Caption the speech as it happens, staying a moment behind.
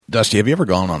Dusty, have you ever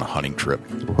gone on a hunting trip?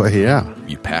 Well, yeah.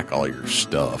 You pack all your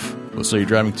stuff. Let's say you're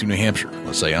driving to New Hampshire.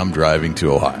 Let's say I'm driving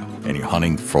to Ohio, and you're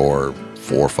hunting for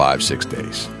 4, 5, 6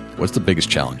 days. What's the biggest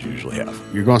challenge you usually have?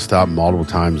 You're going to stop multiple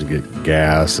times and get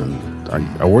gas, and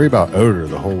I worry about odor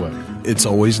the whole way. It's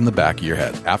always in the back of your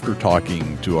head. After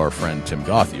talking to our friend Tim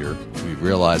Gauthier, we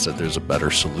realized that there's a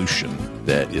better solution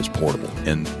that is portable.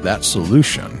 And that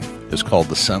solution is called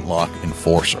the ScentLock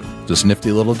Enforcer. This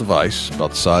nifty little device,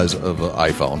 about the size of an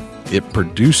iPhone, it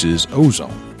produces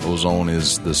ozone. Ozone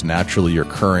is this naturally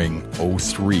occurring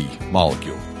O3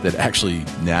 molecule that actually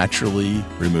naturally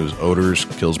removes odors,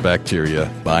 kills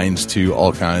bacteria, binds to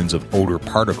all kinds of odor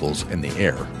particles in the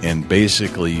air, and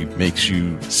basically makes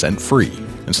you scent-free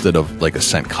instead of like a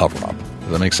scent cover-up. Does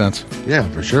that make sense? Yeah,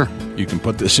 for sure. You can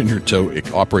put this in your tote.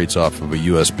 It operates off of a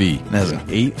USB and has an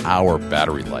 8-hour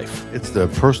battery life. It's the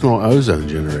personal ozone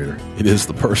generator. It is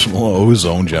the personal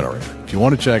ozone generator. If you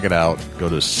want to check it out, go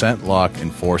to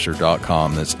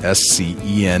ScentLockEnforcer.com. That's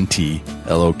SCENTLOK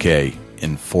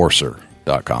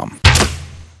Enforcer.com.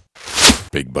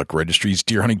 Big Buck Registry's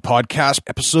Deer Hunting Podcast,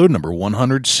 episode number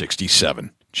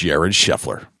 167. Jared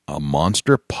SCHEFFLER, a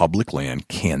monster public land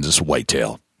Kansas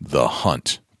whitetail. The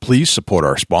Hunt. Please support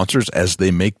our sponsors as they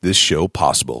make this show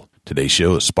possible. Today's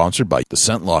show is sponsored by the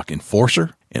ScentLock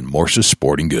Enforcer and Morse's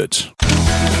Sporting Goods.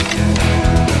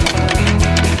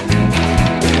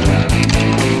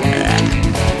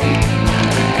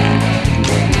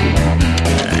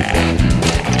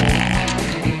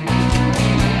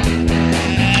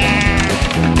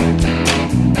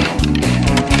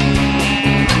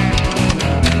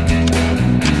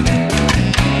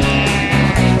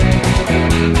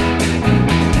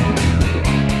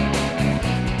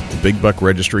 Big Buck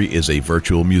Registry is a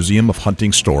virtual museum of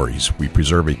hunting stories. We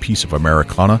preserve a piece of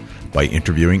Americana by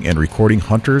interviewing and recording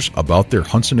hunters about their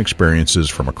hunts and experiences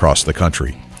from across the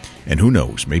country. And who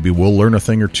knows, maybe we'll learn a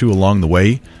thing or two along the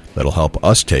way that'll help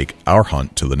us take our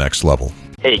hunt to the next level.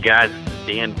 Hey guys, this is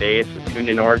Dan Bates with Tuned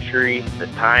In Archery, the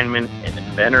timeman and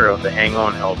inventor of the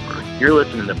Hang-On Helper. You're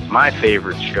listening to my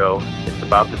favorite show. It's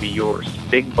about to be yours,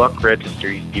 Big Buck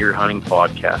Registry's Deer Hunting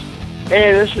Podcast.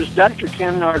 Hey, this is Dr.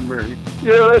 Ken Nordberg.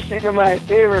 You're listening to my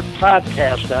favorite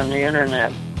podcast on the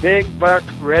internet, Big Buck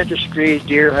Registry's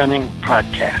Deer Hunting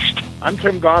Podcast. I'm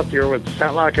Tim Gauthier with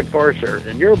ScentLock Enforcer,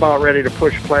 and you're about ready to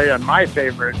push play on my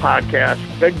favorite podcast,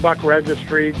 Big Buck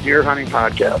Registry Deer Hunting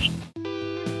Podcast.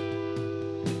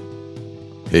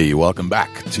 Hey, welcome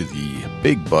back to the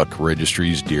Big Buck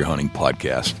Registry's Deer Hunting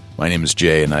Podcast. My name is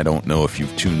Jay, and I don't know if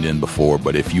you've tuned in before,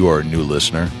 but if you are a new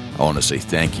listener, I want to say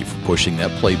thank you for pushing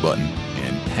that play button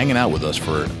and hanging out with us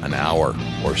for an hour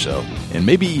or so, and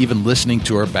maybe even listening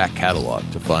to our back catalog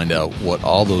to find out what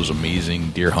all those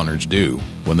amazing deer hunters do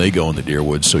when they go in the deer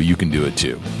woods so you can do it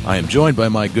too. I am joined by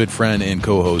my good friend and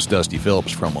co-host Dusty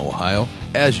Phillips from Ohio,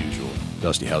 as usual.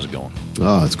 Dusty, how's it going?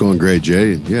 Oh, it's going great,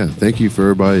 Jay. Yeah, thank you for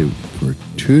everybody for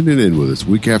tuning in with us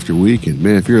week after week. And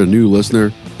man, if you're a new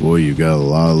listener, boy, you've got a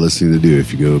lot of listening to do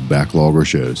if you go backlog our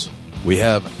shows. We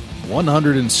have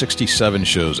 167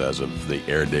 shows as of the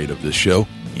air date of this show,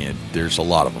 and there's a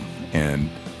lot of them. And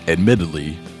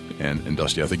admittedly, and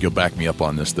Dusty, I think you'll back me up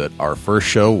on this, that our first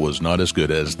show was not as good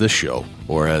as this show,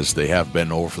 or as they have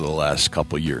been over for the last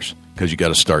couple of years, because you got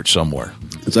to start somewhere.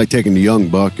 It's like taking a young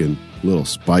buck and little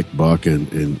spike buck,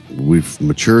 and we've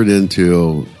matured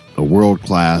into a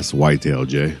world-class whitetail,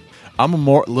 Jay. I'm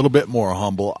a little bit more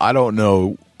humble. I don't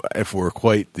know if we're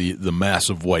quite the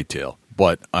massive whitetail,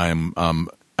 but I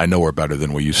know we're better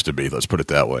than we used to be. Let's put it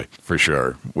that way, for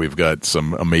sure. We've got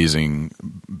some amazing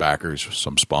backers,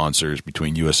 some sponsors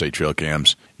between USA Trail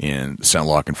Cams and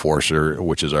ScentLock Enforcer,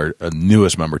 which is our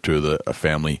newest member to the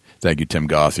family. Thank you, Tim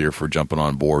Gauthier, for jumping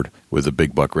on board with the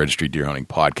Big Buck Registry Deer Hunting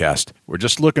Podcast. We're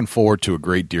just looking forward to a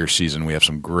great deer season. We have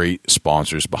some great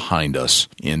sponsors behind us,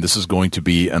 and this is going to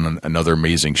be another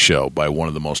amazing show by one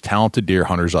of the most talented deer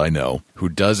hunters I know, who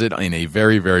does it in a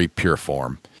very, very pure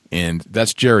form. And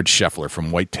that's Jared SCHEFFLER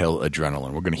from Whitetail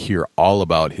Adrenaline. We're going to hear all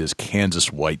about his Kansas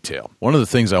whitetail. One of the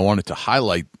things I wanted to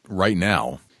highlight right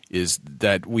now is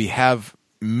that we have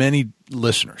many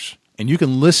listeners, and you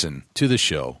can listen to the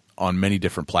show on many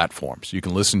different platforms. You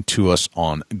can listen to us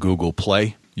on Google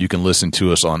Play. You can listen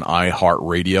to us on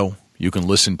iHeartRadio. You can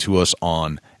listen to us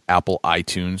on Apple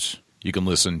iTunes. You can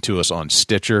listen to us on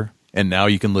Stitcher. And now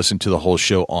you can listen to the whole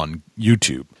show on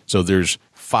YouTube. So there's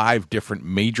 5 different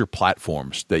major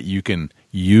platforms that you can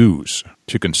use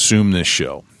to consume this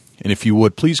show. And if you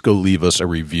would, please go leave us a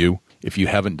review if you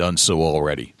haven't done so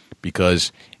already,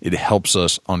 because it helps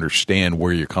us understand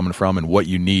where you're coming from and what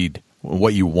you need,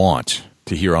 what you want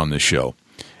to hear on this show.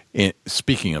 And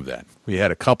speaking of that, we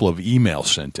had a couple of emails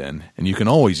sent in, and you can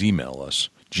always email us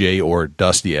Jay or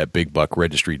Dusty at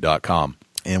BigBuckRegistry.com.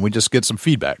 And we just get some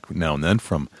feedback now and then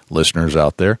from listeners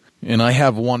out there. And I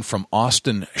have one from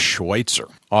Austin Schweitzer.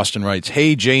 Austin writes,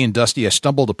 "Hey, Jay and Dusty, I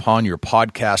stumbled upon your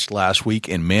podcast last week,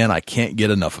 and man, I can't get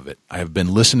enough of it. I have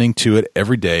been listening to it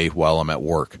every day while I'm at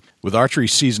work. With archery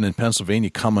season in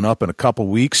Pennsylvania coming up in a couple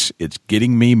weeks, it's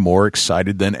getting me more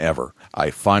excited than ever.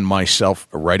 I find myself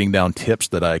writing down tips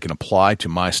that I can apply to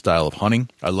my style of hunting.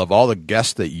 I love all the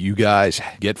guests that you guys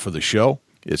get for the show.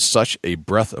 It's such a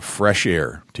breath of fresh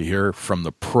air to hear from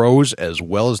the pros as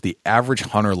well as the average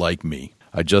hunter like me.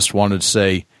 I just wanted to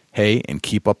say, hey, and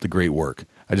keep up the great work.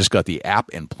 I just got the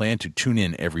app and plan to tune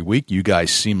in every week. You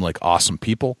guys seem like awesome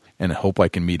people, and I hope I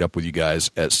can meet up with you guys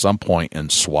at some point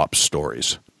and swap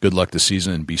stories. Good luck this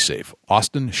season and be safe."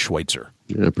 Austin Schweitzer.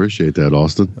 Yeah, I appreciate that,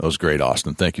 Austin. That was great,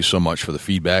 Austin. Thank you so much for the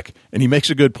feedback. And he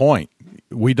makes a good point.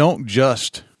 We don't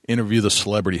just interview the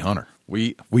celebrity hunter.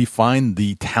 We find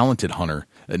the talented hunter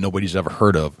that nobody's ever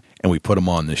heard of, and we put them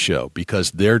on this show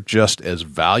because they're just as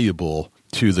valuable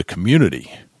to the community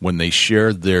when they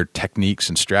share their techniques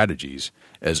and strategies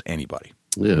as anybody.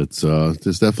 Yeah, it's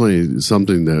definitely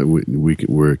something that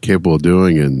we're capable of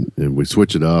doing, and we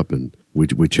switch it up, and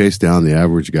we chase down the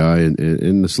average guy,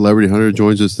 and the celebrity hunter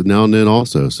joins us now and then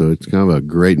also. So it's kind of a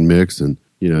great mix, and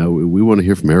we want to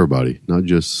hear from everybody, not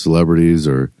just celebrities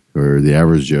or the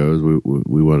average Joes.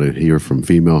 We want to hear from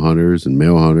female hunters and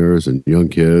male hunters and young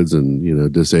kids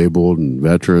and disabled and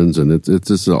veterans, and it's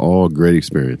just all a great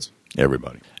experience.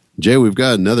 Everybody. Jay, we've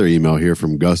got another email here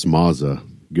from Gus Mazza.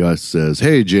 Gus says,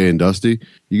 "Hey, Jay and Dusty,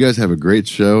 you guys have a great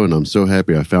show, and I'm so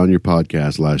happy I found your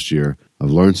podcast last year. I've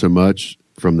learned so much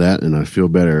from that, and I feel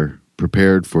better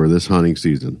prepared for this hunting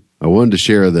season. I wanted to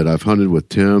share that I've hunted with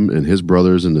Tim and his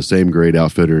brothers in the same great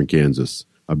outfitter in Kansas.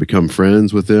 I've become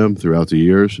friends with them throughout the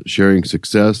years, sharing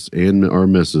success and our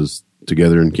misses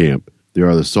together in camp. They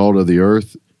are the salt of the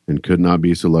earth and could not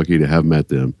be so lucky to have met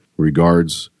them.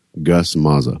 Regards, Gus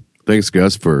Mazza." Thanks,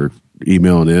 Gus, for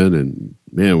emailing in. And,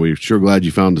 man, we're sure glad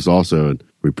you found us also. And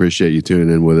we appreciate you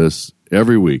tuning in with us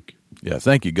every week. Yeah,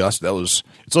 thank you, Gus.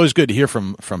 It's always good to hear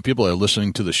from people that are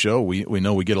listening to the show. We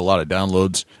know we get a lot of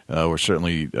downloads. We're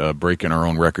certainly breaking our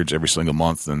own records every single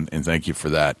month, and thank you for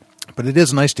that. But it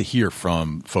is nice to hear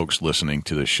from folks listening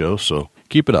to the show, so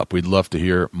keep it up. We'd love to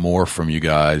hear more from you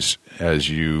guys as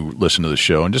you listen to the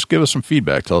show, and just give us some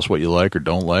feedback. Tell us what you like or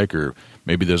don't like, or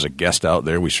maybe there's a guest out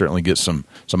there. We certainly get some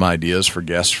ideas for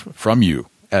guests from you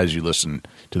as you listen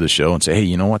to the show and say, hey,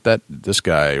 you know what, this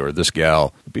guy or this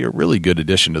gal would be a really good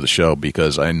addition to the show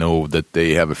because I know that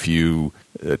they have a few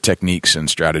techniques and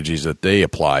strategies that they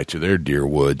apply to their deer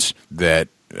woods that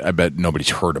I bet nobody's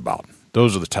heard about.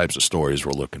 Those are the types of stories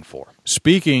we're looking for.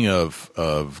 Speaking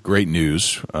of great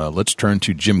news, let's turn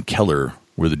to Jim Keller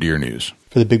with the Deer News.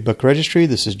 For the Big Buck Registry,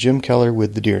 this is Jim Keller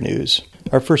with the Deer News.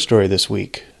 Our first story this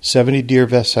week, 70 deer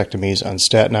vasectomies on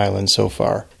Staten Island so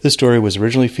far. This story was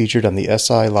originally featured on the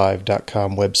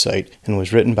SILive.com website and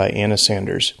was written by Anna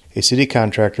Sanders. A city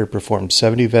contractor performed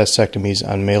 70 vasectomies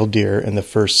on male deer in the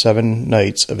first 7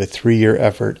 nights of a 3-year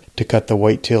effort to cut the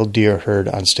white-tailed deer herd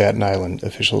on Staten Island,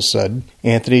 officials said.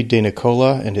 Anthony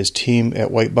DeNicola and his team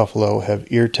at White Buffalo have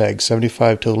ear-tagged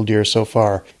 75 total deer so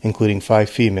far, including 5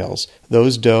 females.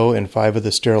 Those doe and 5 of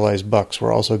the sterilized bucks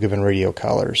were also given radio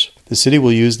collars. The city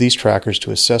will use these trackers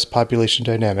to assess population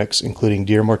dynamics, including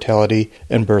deer mortality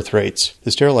and birth rates.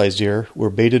 The sterilized deer were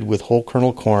baited with whole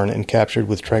kernel corn and captured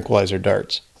with tranquilizer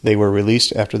darts. They were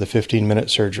released after the 15-minute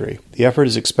surgery. The effort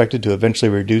is expected to eventually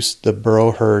reduce the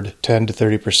burrow herd 10 to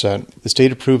 30%. The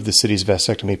state approved the city's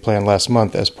vasectomy plan last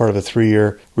month as part of a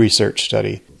 3-year research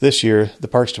study. This year, the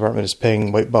Parks Department is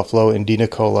paying White Buffalo and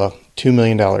DeNicola $2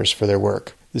 million for their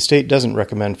work. The state doesn't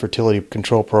recommend fertility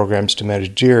control programs to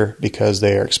manage deer because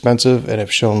they are expensive and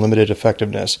have shown limited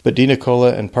effectiveness. But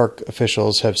DeNicola and park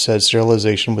officials have said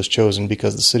sterilization was chosen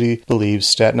because the city believes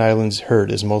Staten Island's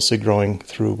herd is mostly growing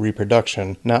through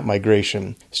reproduction, not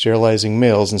migration. Sterilizing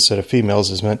males instead of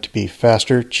females is meant to be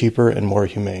faster, cheaper, and more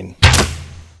humane.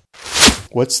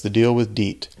 What's the deal with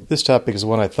DEET? This topic is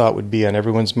one I thought would be on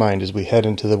everyone's mind as we head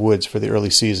into the woods for the early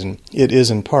season. It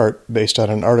is in part based on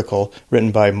an article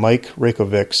written by Mike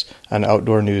Rakovics on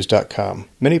OutdoorNews.com.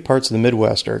 Many parts of the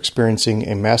Midwest are experiencing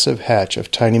a massive hatch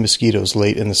of tiny mosquitoes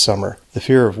late in the summer. The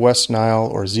fear of West Nile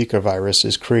or Zika virus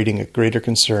is creating a greater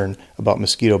concern about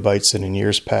mosquito bites than in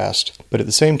years past. But at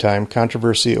the same time,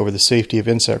 controversy over the safety of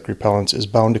insect repellents is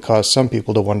bound to cause some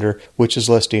people to wonder which is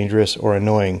less dangerous or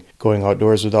annoying, going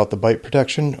outdoors without the bite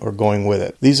protection or going with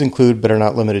it. These include, but are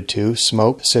not limited to,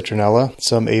 smoke, citronella,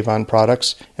 some Avon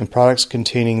products, and products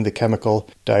containing the chemical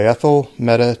diethyl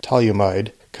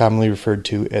metatoluamide, commonly referred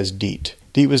to as DEET.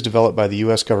 DEET was developed by the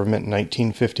U.S. government in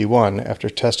 1951 after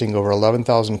testing over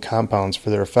 11,000 compounds for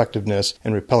their effectiveness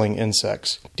in repelling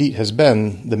insects. DEET has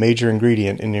been the major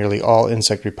ingredient in nearly all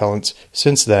insect repellents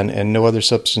since then, and no other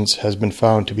substance has been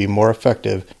found to be more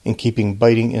effective in keeping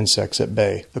biting insects at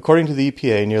bay. According to the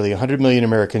EPA, nearly 100 million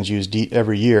Americans use DEET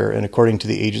every year, and according to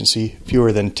the agency,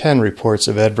 fewer than 10 reports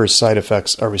of adverse side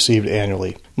effects are received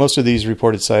annually. Most of these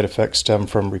reported side effects stem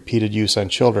from repeated use on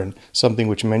children, something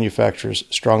which manufacturers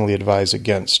strongly advise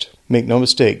against. Make no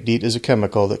mistake, DEET is a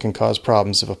chemical that can cause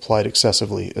problems if applied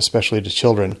excessively, especially to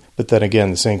children, but then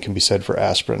again, the same can be said for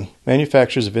aspirin.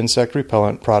 Manufacturers of insect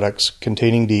repellent products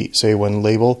containing DEET say when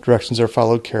label directions are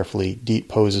followed carefully, DEET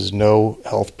poses no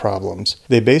health problems.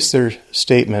 They base their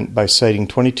statement by citing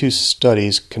 22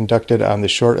 studies conducted on the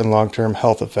short and long-term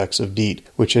health effects of DEET,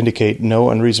 which indicate no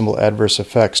unreasonable adverse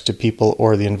effects to people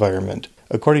or the environment.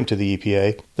 According to the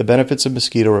EPA, the benefits of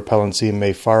mosquito repellency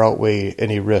may far outweigh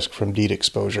any risk from DEET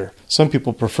exposure. Some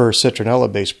people prefer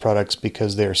citronella-based products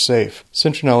because they are safe.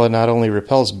 Citronella not only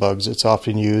repels bugs, it's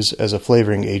often used as a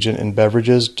flavoring agent in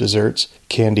beverages, desserts,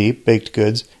 candy, baked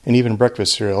goods, and even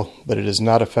breakfast cereal, but it is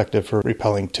not effective for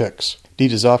repelling ticks.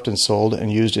 DEET is often sold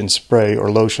and used in spray or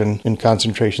lotion in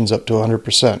concentrations up to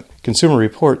 100%. Consumer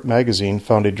Report magazine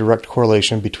found a direct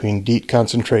correlation between DEET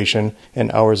concentration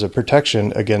and hours of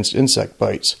protection against insect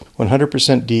bites.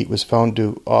 100% DEET was found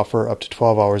to offer up to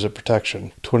 12 hours of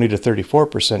protection. 20 to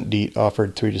 34% DEET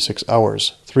offered 3 to 6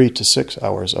 hours. 3 to 6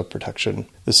 hours of protection.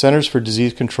 The Centers for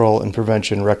Disease Control and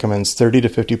Prevention recommends 30 to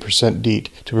 50%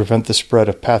 DEET to prevent the spread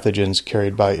of pathogens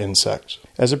carried by insects.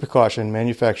 As a precaution,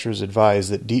 manufacturers advise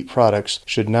that DEET products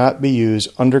should not be used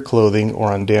under clothing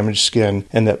or on damaged skin,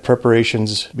 and that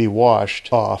preparations be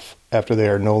washed off after they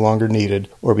are no longer needed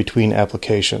or between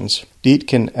applications. DEET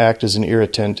can act as an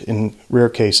irritant. In rare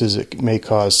cases, it may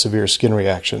cause severe skin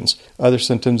reactions. Other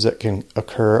symptoms that can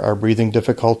occur are breathing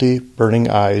difficulty, burning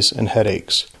eyes, and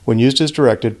headaches. When used as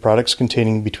directed, products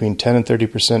containing between 10 and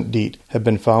 30% DEET have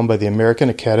been found by the American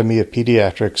Academy of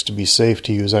Pediatrics to be safe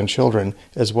to use on children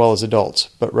as well as adults,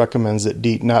 but recommends that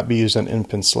DEET not be used on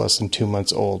infants less than 2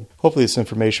 months old. Hopefully this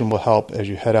information will help as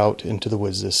you head out into the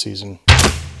woods this season.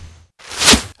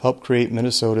 Help create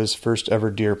Minnesota's first ever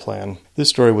deer plan. This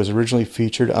story was originally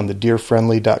featured on the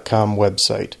deerfriendly.com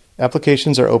website.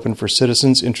 Applications are open for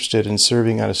citizens interested in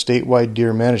serving on a statewide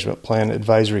deer management plan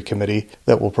advisory committee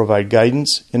that will provide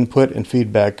guidance, input, and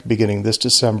feedback beginning this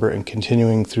December and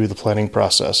continuing through the planning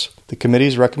process. The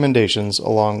committee's recommendations,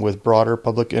 along with broader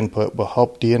public input, will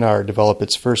help DNR develop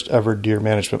its first ever deer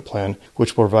management plan,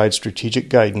 which will provide strategic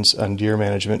guidance on deer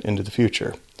management into the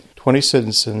future. 20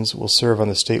 citizens will serve on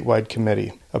the statewide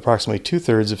committee. Approximately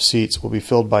two-thirds of seats will be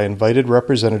filled by invited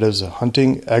representatives of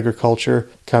hunting, agriculture,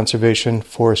 conservation,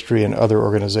 forestry, and other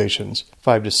organizations.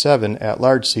 5 to 7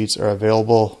 at-large seats are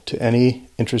available to any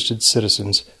interested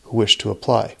citizens who wish to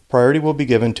apply. Priority will be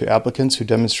given to applicants who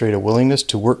demonstrate a willingness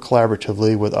to work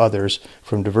collaboratively with others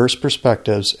from diverse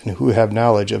perspectives and who have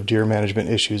knowledge of deer management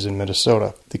issues in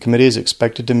Minnesota. The committee is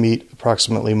expected to meet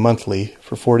approximately monthly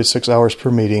for 4 to 6 hours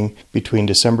per meeting between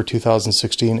December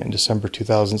 2016 and December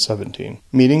 2017.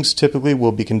 Meetings typically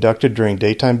will be conducted during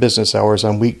daytime business hours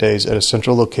on weekdays at a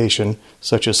central location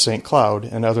such as St. Cloud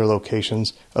and other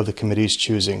locations of the committee's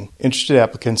choosing. Interested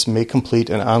applicants may complete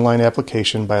an online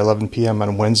application by 11 p.m.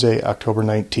 on Wednesday, October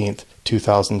 19th,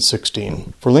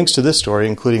 2016. For links to this story,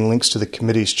 including links to the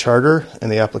committee's charter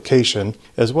and the application,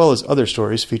 as well as other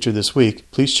stories featured this week,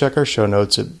 please check our show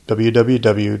notes at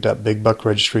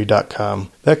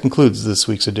www.bigbuckregistry.com. That concludes this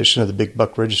week's edition of the Big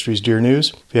Buck Registry's Deer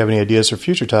News. If you have any ideas for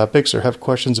future topics or have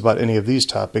questions about any of these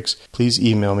topics, please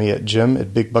email me at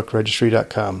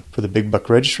jim@bigbuckregistry.com. For the Big Buck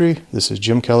Registry, this is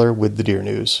Jim Keller with the Deer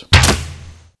News.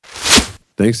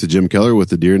 Thanks to Jim Keller with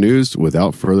the Deer News.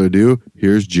 Without further ado,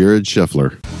 here's Jared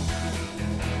SCHEFFLER.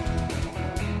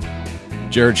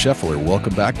 Jared SCHEFFLER,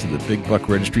 welcome back to the Big Buck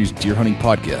Registry's Deer Hunting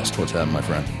Podcast. What's happening, my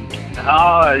friend?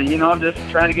 I'm just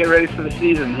trying to get ready for the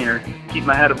season here. Keep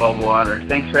my head above water.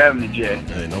 Thanks for having me, Jay.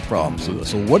 Hey, no problem.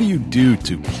 So what do you do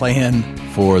to plan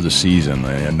for the season?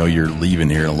 I know you're leaving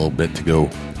here in a little bit to go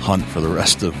hunt for the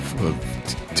rest of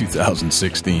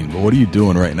 2016, but what are you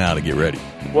doing right now to get ready?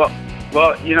 Well,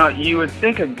 you would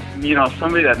think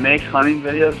somebody that makes hunting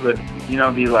videos would,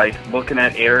 be like looking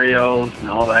at aerials and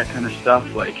all that kind of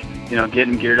stuff, like,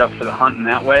 getting geared up for the hunt in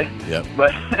that way. Yep.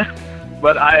 But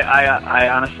I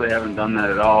honestly haven't done that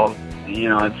at all.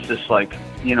 It's just like,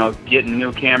 getting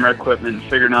new camera equipment and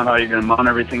figuring out how you're going to mount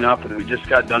everything up. And we just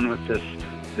got done with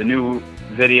the new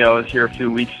videos here a few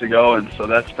weeks ago. And so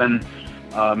that's been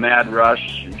mad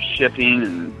rush, shipping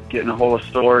and getting a hold of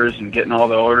stores and getting all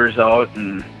the orders out.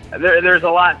 And there's a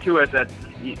lot to it that,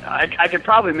 I could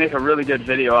probably make a really good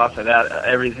video off of that,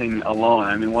 everything alone.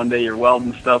 I mean, one day you're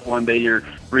welding stuff, one day you're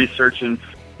researching,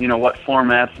 what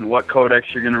formats and what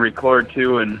codecs you're going to record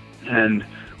to, and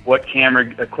what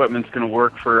camera equipment's going to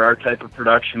work for our type of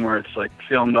production where it's like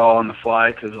filmed all on the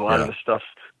fly, because a lot of the stuff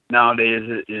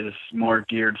nowadays is more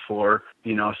geared for,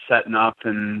 setting up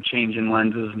and changing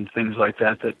lenses and things like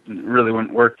that really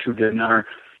wouldn't work too good in our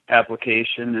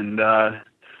application. And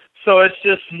so it's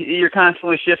just, you're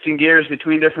constantly shifting gears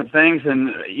between different things.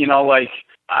 And, like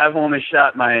I've only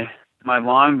shot my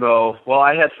longbow. Well,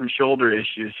 I had some shoulder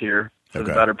issues here for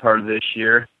the better part of this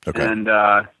year. Okay. And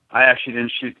I actually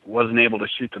wasn't able to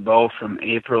shoot the bow from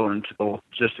April until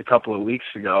just a couple of weeks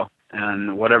ago.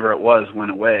 And whatever it was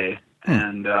went away.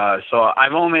 And so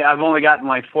I've only gotten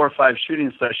like 4 or 5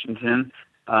 shooting sessions in.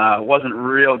 Wasn't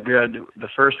real good the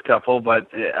first couple, but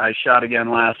I shot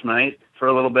again last night for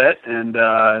a little bit, and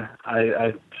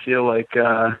I feel like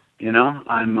I'm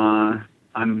all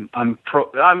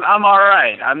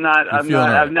right.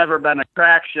 I've never been a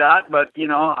crack shot, but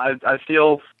I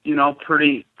feel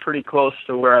pretty close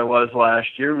to where I was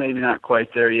last year. Maybe not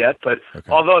quite there yet, but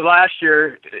although last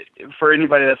year, for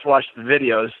anybody that's watched the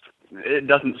videos, it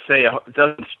doesn't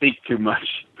speak too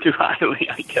highly,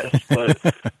 I guess.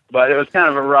 But it was kind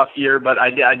of a rough year. But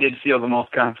I did feel the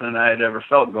most confident I had ever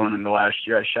felt going into last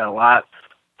year. I shot a lot.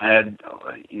 I had,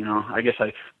 I guess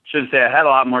I shouldn't say I had a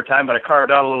lot more time, but I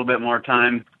carved out a little bit more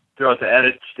time throughout the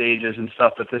edit stages and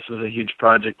stuff. But this was a huge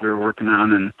project we were working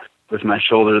on, and with my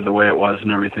shoulder the way it was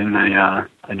and everything, I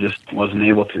just wasn't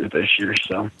able to this year.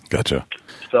 So gotcha.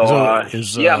 So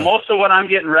most of what I'm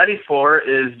getting ready for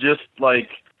is just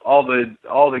like all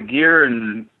the gear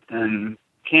and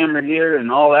camera gear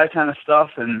and all that kind of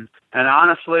stuff, and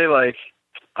honestly, like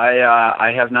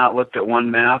I have not looked at one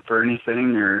map or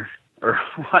anything or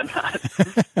whatnot.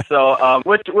 So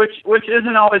which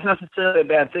isn't always necessarily a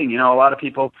bad thing. A lot of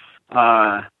people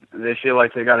they feel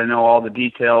like they got to know all the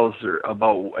details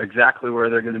about exactly where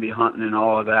they're going to be hunting and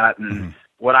all of that. And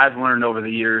what I've learned over the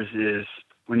years is,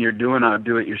 when you're doing a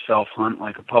do-it-yourself hunt,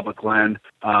 like a public land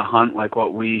hunt like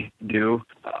what we do,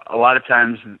 a lot of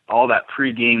times all that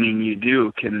pre-gaming you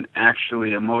do can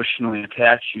actually emotionally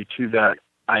attach you to that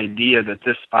idea that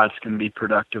this spot's going to be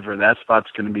productive or that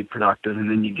spot's going to be productive, and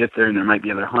then you get there and there might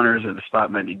be other hunters or the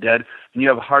spot might be dead, and you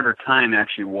have a harder time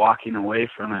actually walking away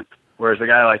from it. Whereas a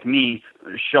guy like me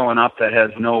showing up that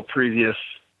has no previous,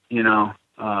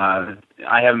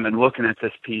 I haven't been looking at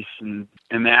this piece and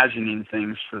imagining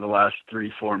things for the last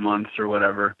 3-4 months or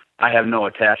whatever. I have no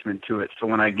attachment to it. So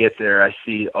when I get there, I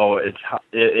see,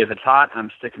 if it's hot, I'm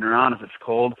sticking around. If it's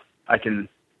cold, I can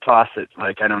toss it.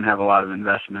 Like, I don't have a lot of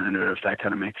investment in it, if that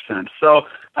kind of makes sense. So,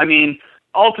 I mean,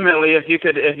 ultimately, if you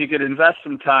could invest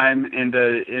some time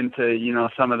into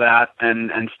some of that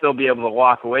and still be able to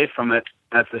walk away from it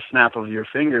at the snap of your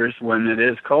fingers when it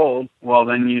is cold, well,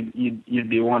 then you'd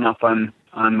be one up on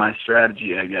my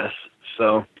strategy, I guess.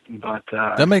 So, but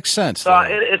that makes sense. So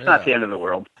it's not the end of the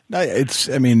world. No, I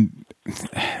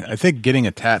think getting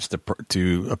attached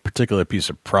to a particular piece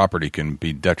of property can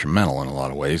be detrimental in a lot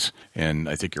of ways, and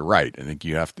I think you're right. I think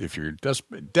you have to, if you're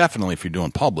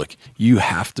doing public, you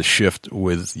have to shift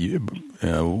with the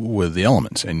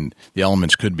elements, and the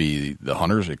elements could be the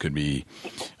hunters, it could be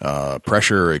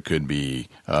pressure, it could be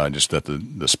just that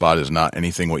the spot is not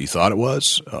anything what you thought it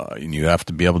was, and you have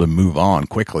to be able to move on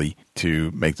quickly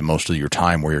to make the most of your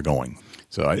time where you're going.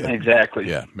 So exactly.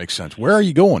 Yeah, makes sense. Where are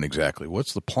you going exactly?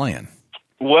 What's the plan?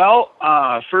 Well,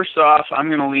 first off, I'm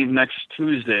going to leave next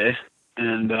Tuesday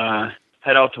and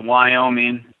head out to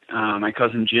Wyoming. My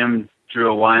cousin Jim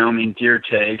drew a Wyoming deer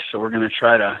tag, so we're going to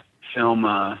try to film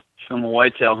a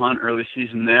whitetail hunt early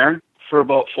season there for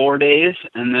about 4 days,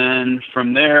 and then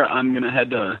from there I'm going to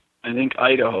head to, I think,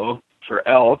 Idaho for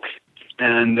elk,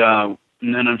 and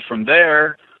then from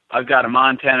there I've got a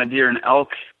Montana deer and elk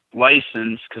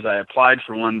license because I applied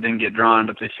for one, didn't get drawn,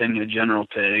 but they send you a general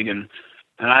tag, and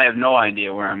I have no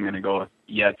idea where I'm going to go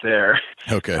yet there.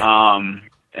 Okay.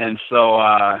 And so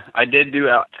I did do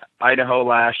Idaho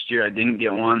last year. I didn't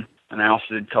get one, and I also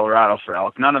did Colorado for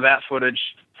elk. None of that footage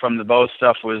from the bow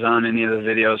stuff was on any of the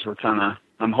videos.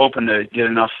 I'm hoping to get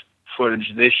enough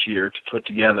footage this year to put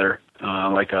together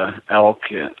like a elk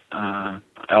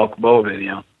bow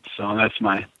video. So that's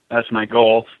my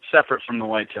goal, separate from the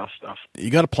whitetail stuff. You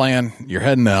got a plan. You're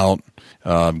heading out,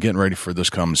 getting ready for this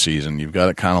coming season. You've got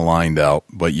it kind of lined out,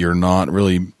 but you're not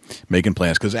really making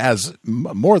plans because, as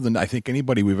more than I think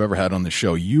anybody we've ever had on the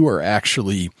show, you are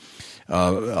actually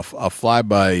a fly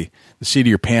by the seat of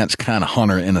your pants kind of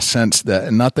hunter in a sense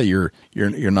that, not that you're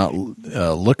not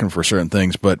looking for certain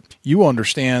things, but you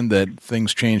understand that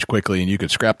things change quickly and you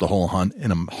could scrap the whole hunt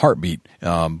in a heartbeat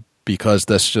because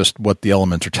that's just what the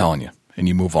elements are telling you, and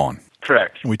you move on.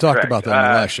 Correct. And we talked about that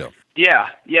in the last show. Yeah.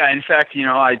 In fact,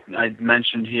 I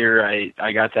mentioned here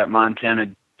I got that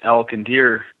Montana elk and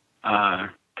deer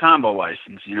combo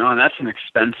license, and that's an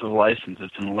expensive license.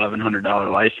 It's an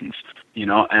 $1,100 license,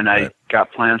 and I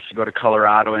got plans to go to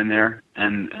Colorado in there,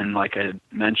 and like I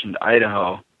mentioned,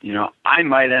 Idaho. I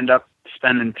might end up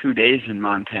spending 2 days in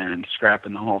Montana and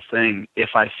scrapping the whole thing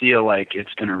if I feel like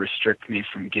it's going to restrict me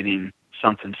from getting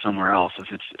something somewhere else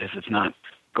if it's not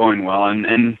going well,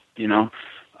 and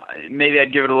maybe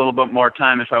I'd give it a little bit more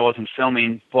time if I wasn't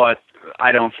filming, but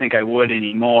I don't think I would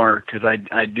anymore because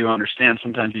I do understand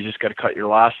sometimes you just got to cut your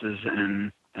losses,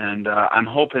 and I'm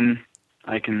hoping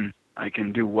I can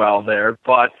do well there.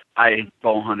 But I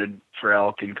bow hunted for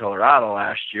elk in Colorado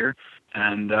last year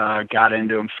and got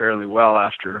into them fairly well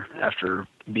after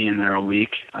being there a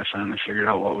week. I finally figured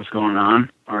out what was going on,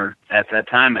 or at that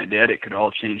time I did. It could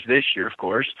all change this year, of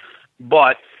course,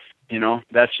 but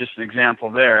that's just an example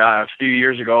there. A few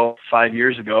years ago, 5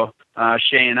 years ago,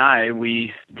 Shay and I,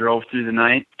 we drove through the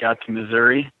night, got to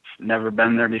Missouri, never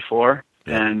been there before,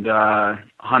 and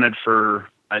hunted for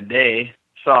a day,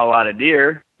 saw a lot of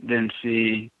deer, didn't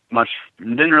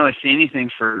really see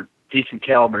anything for decent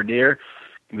caliber deer.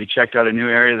 We checked out a new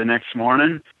area the next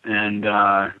morning, and,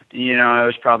 it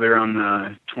was probably around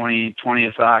the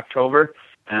 20th of October,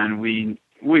 and we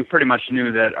pretty much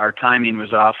knew that our timing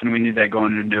was off, and we knew that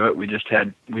going into it. We just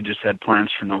had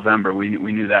plans for November. We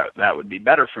knew that would be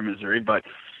better for Missouri, but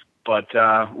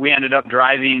we ended up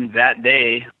driving that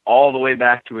day all the way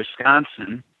back to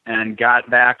Wisconsin and got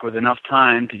back with enough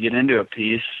time to get into a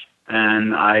piece.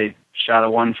 And I shot a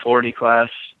 140 class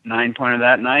 9-pointer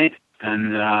that night,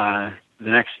 and the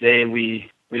next day we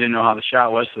didn't know how the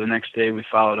shot was, so the next day we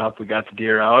followed up. We got the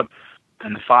deer out.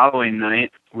 And the following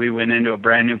night, we went into a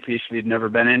brand new piece we'd never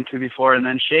been into before, and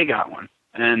then Shay got one.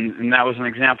 And that was an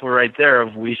example right there of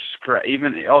it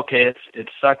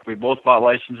sucked. We both bought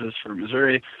licenses for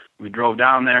Missouri. We drove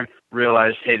down there,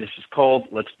 realized, hey, this is cold.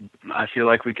 I feel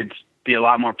like we could be a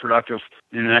lot more productive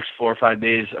in the next 4 or 5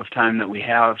 days of time that we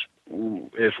have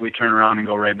if we turn around and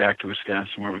go right back to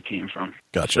Wisconsin where we came from.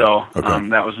 Gotcha. So okay.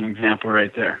 That was an example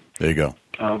right there. There you go.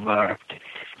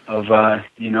 Of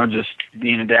just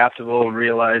being adaptable,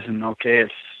 realizing, okay,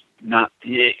 it's not...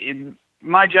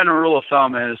 my general rule of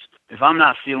thumb is, if I'm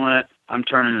not feeling it, I'm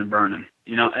turning and burning.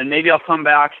 And maybe I'll come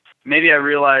back, maybe I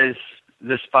realize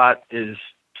this spot is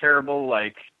terrible,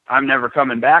 like I'm never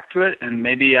coming back to it, and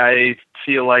maybe I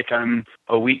feel like I'm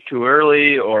a week too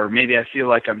early, or maybe I feel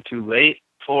like I'm too late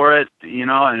for it,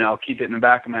 and I'll keep it in the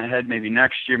back of my head. Maybe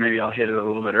next year, maybe I'll hit it a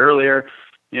little bit earlier.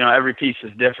 Every piece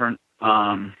is different.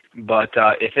 But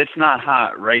if it's not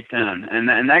hot right then,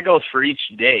 and that goes for each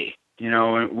day,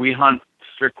 we hunt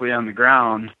strictly on the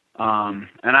ground, and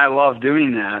I love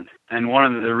doing that. And one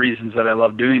of the reasons that I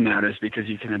love doing that is because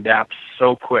you can adapt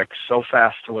so quick, so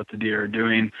fast to what the deer are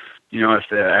doing. If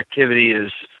the activity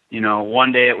is,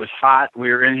 one day it was hot, we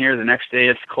were in here, the next day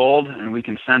it's cold, and we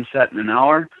can sense that in an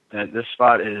hour that this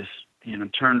spot is,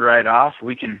 turned right off,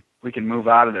 we can move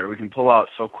out of there. We can pull out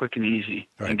so quick and easy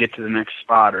and get to the next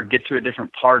spot or get to a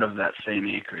different part of that same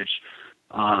acreage.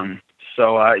 If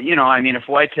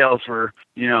whitetails were,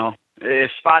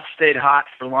 if spots stayed hot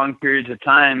for long periods of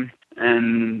time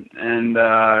and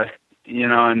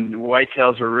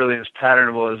whitetails were really as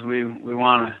patternable as we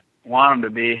want them to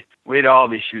be, we'd all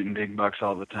be shooting big bucks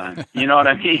all the time. You know what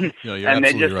I mean? And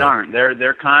they just aren't.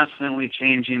 They're constantly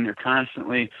changing. They're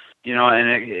constantly... and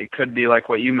it could be like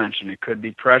what you mentioned. It could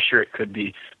be pressure. It could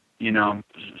be,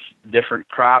 different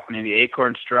crop, maybe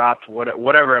acorns dropped,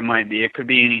 whatever it might be. It could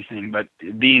be anything, but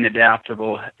being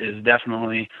adaptable is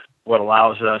definitely what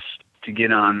allows us to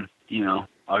get on,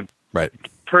 a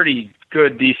pretty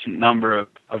good, decent number of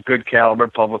good caliber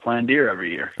public land deer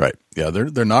every year. Right. Yeah,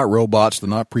 they're not robots. They're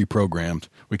not pre-programmed.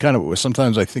 We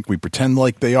sometimes I think we pretend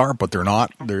like they are, but they're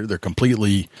not. They're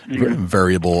completely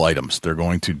variable items. They're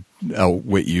going to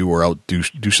outwit you or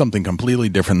do something completely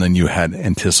different than you had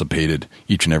anticipated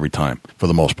each and every time, for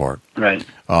the most part. Right.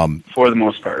 For the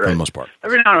most part, right. For the most part.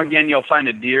 Every now and again, you'll find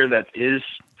a deer that is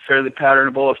fairly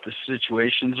patternable if the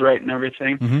situation's right and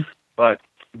everything. Mm-hmm. But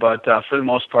for the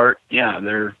most part, yeah,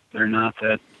 they're not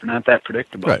that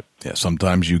predictable. Right. Yeah.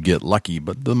 Sometimes you get lucky,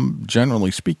 but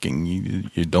generally speaking,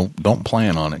 you don't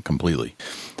plan on it completely.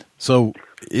 So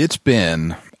it's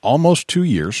been almost 2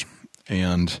 years,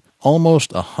 and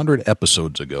almost 100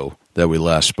 episodes ago, that we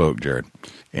last spoke, Jared.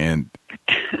 And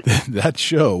that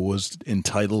show was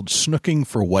entitled Snooking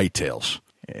for Whitetails.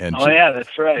 And yeah,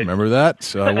 that's right. Remember that?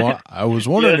 So I was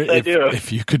wondering Yes,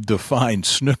 if you could define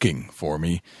snooking for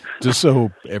me, just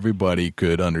so everybody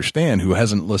could understand who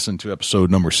hasn't listened to episode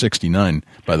number 69,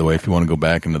 by the way, if you want to go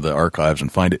back into the archives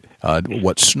and find it,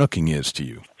 what snooking is to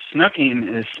you.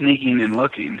 Snooking is sneaking and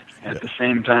looking at the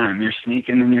same time. You're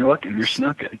sneaking and you're looking. You're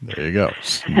snooking. There you go.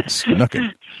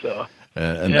 Snooking. So...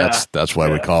 And that's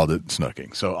why we called it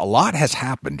snooking. So a lot has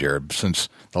happened, Jared, since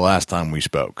the last time we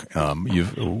spoke.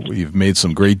 You've made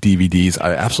some great DVDs.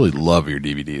 I absolutely love your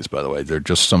DVDs, by the way. They're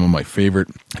just some of my favorite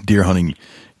deer hunting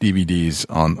DVDs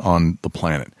on the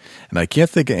planet. And I can't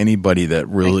think of anybody that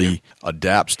really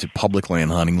adapts to public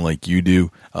land hunting like you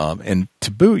do. And to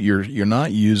boot, you're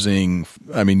not using.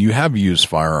 I mean, you have used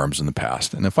firearms in the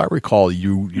past, and if I recall,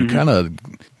 you kind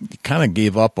of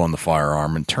gave up on the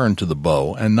firearm and turned to the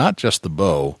bow, and not just the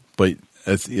bow, but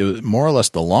it was more or less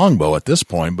the longbow at this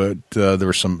point. But there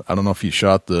was some. I don't know if you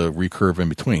shot the recurve in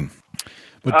between.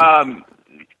 But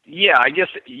yeah, I guess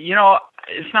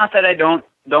it's not that I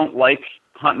don't like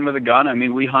hunting with a gun. I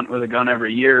mean, we hunt with a gun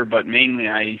every year, but mainly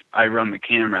I run the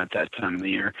camera at that time of the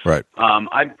year. Right.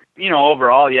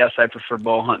 Overall, yes, I prefer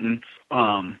bow hunting.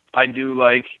 I do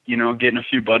like, getting a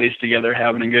few buddies together,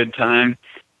 having a good time.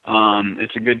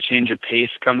 It's a good change of pace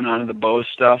coming out of the bow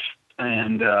stuff,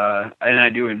 and I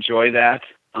do enjoy that.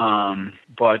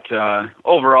 But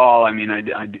overall, I mean,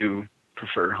 I do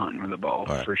prefer hunting with a bow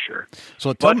for sure.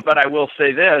 So but I will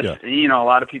say this, a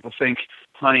lot of people think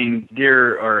hunting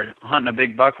deer or hunting a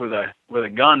big buck with a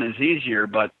gun is easier,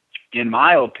 but in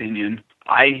my opinion,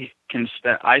 I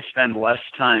spend less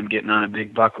time getting on a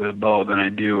big buck with a bow than I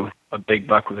do a big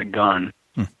buck with a gun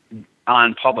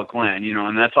on public land,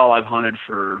 and that's all I've hunted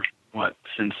for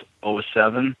since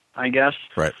 2007, I guess.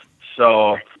 Right.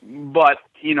 So, but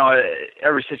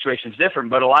every situation is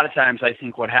different, but a lot of times I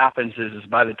think what happens is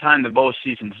by the time the bow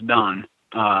season's done,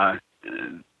 a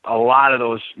lot of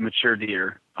those mature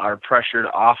deer are pressured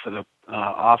off of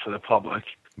the public,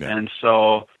 and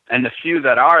the few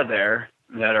that are there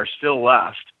that are still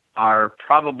left are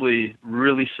probably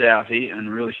really savvy and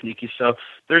really sneaky. So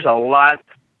there's a lot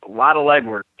of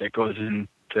legwork that goes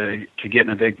into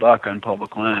getting a big buck on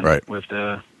public land with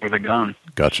a gun.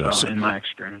 Gotcha. In my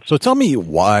experience. So tell me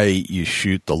why you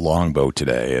shoot the longbow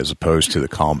today as opposed to the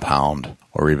compound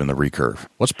or even the recurve.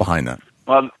 What's behind that?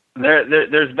 Well,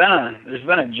 there's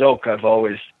been a joke I've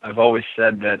always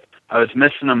said that I was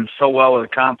missing them so well with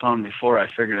a compound before, I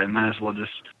figured I might as well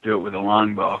just do it with a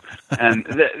longbow. And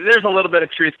there's a little bit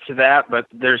of truth to that, but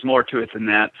there's more to it than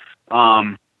that.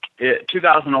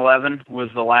 2011 was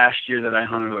the last year that I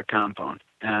hunted with a compound,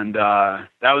 and that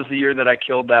was the year that I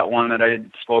killed that one that I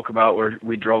spoke about where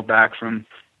we drove back from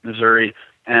Missouri,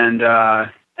 and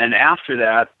after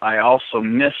that I also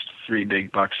missed 3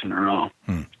 big bucks in a row.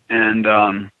 And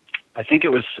I think it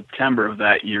was September of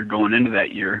that year, going into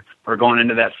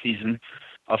that season,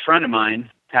 a friend of mine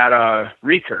had a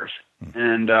recurve,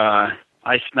 and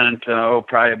I spent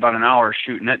probably about an hour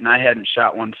shooting it, and I hadn't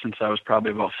shot one since I was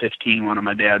probably about 15, one of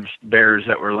my dad's bears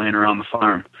that were laying around the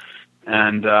farm.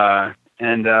 And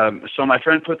so my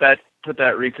friend put that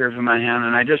recurve in my hand,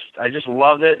 and I just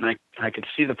loved it, and I could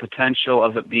see the potential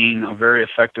of it being a very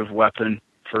effective weapon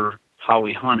for how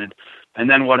we hunted. And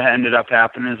then what ended up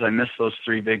happening is I missed those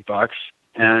 3 big bucks,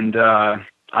 and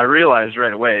I realized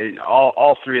right away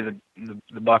all 3 of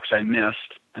the bucks I missed,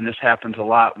 and this happens a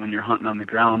lot when you're hunting on the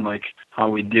ground like how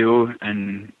we do,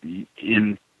 and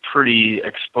in pretty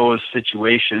exposed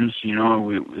situations.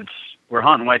 We're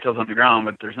hunting whitetails on the ground,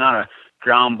 but there's not a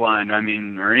ground blind,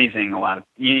 or anything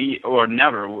or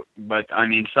never, but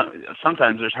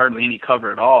sometimes there's hardly any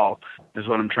cover at all, is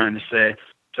what I'm trying to say,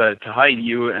 to hide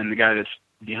you and the guy that's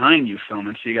behind you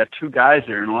filming. So you got 2 guys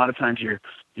there, and a lot of times you're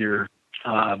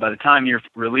by the time you're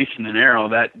releasing an arrow,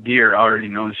 that deer already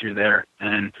knows you're there,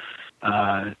 and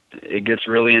it gets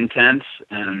really intense,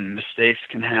 and mistakes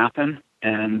can happen.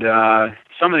 And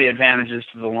some of the advantages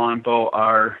to the longbow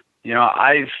are,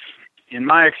 in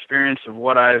my experience of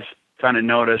what I've kind of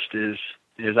noticed is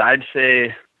I'd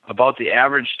say about the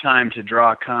average time to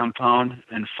draw a compound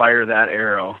and fire that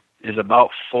arrow is about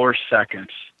 4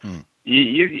 seconds.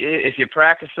 If you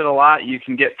practice it a lot, you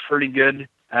can get pretty good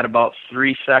at about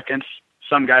 3 seconds.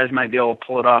 Some guys might be able to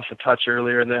pull it off a touch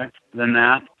earlier than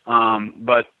that.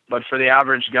 But for the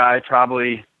average guy,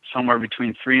 probably somewhere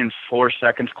between 3 and 4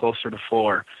 seconds, closer to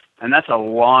 4. And that's a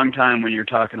long time when you're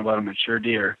talking about a mature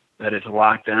deer that is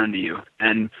locked onto you.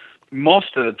 And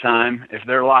most of the time, if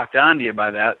they're locked onto you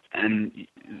by that, and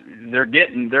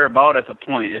they're about at the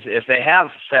point, if they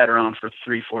have sat around for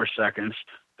 3-4 seconds,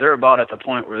 they're about at the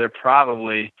point where they're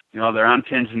probably, they're on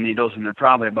pins and needles, and they're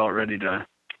probably about ready to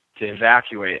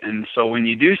evacuate. And so when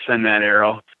you do send that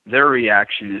arrow, their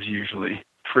reaction is usually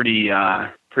pretty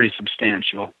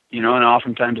substantial, and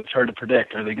oftentimes it's hard to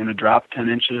predict. Are they going to drop 10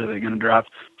 inches? Are they going to drop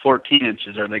 14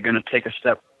 inches? Are they going to take a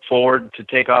step forward to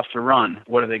take off to run?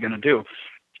 What are they going to do?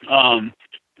 And,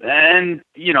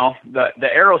 the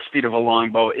arrow speed of a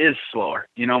longbow is slower.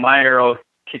 My arrow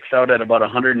kicks out at about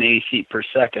 180 feet per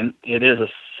second. It is a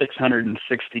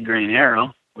 660 grain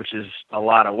arrow, which is a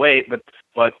lot of weight,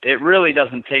 but it really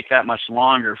doesn't take that much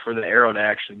longer for the arrow to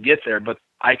actually get there. But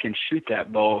I can shoot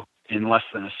that bow in less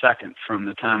than a second from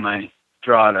the time I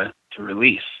draw to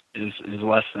release is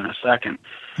less than a second.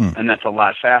 And that's a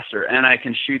lot faster. And I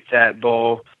can shoot that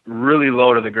bow really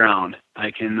low to the ground.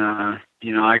 I can,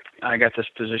 I got this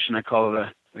position I call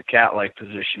the cat-like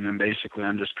position, and basically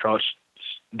I'm just crouched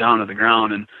down to the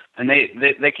ground, and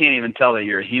they can't even tell that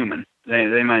you're a human.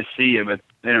 They might see you, but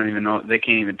they don't even know. They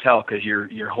can't even tell because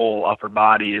your whole upper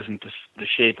body isn't the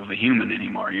shape of a human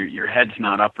anymore. Your head's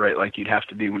not upright like you'd have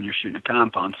to be when you're shooting a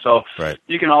compound. So right.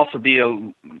 You can also be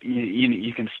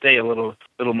you can stay a little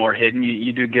more hidden.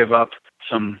 You do give up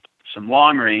some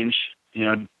long range,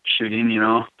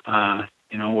 shooting.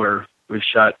 Where we've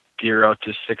shot deer out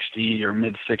to 60 or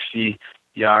mid 60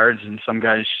 yards, and some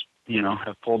guys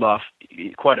have pulled off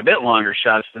quite a bit longer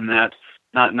shots than that.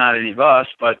 Not any of us,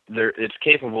 but it's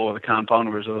capable of the compound,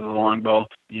 whereas with the longbow,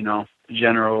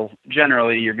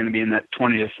 generally you're going to be in that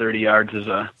 20 to 30 yards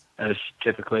as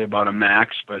typically about a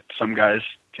max, but some guys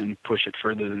can push it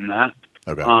further than that.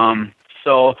 Okay.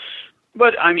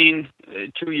 But I mean,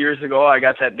 2 years ago I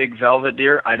got that big velvet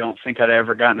deer. I don't think I'd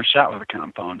ever gotten a shot with a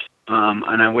compound.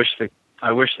 And I wish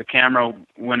the camera,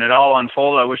 when it all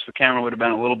unfolded, I wish the camera would have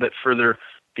been a little bit further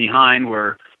behind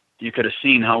where you could have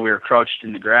seen how we were crouched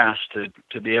in the grass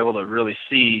to be able to really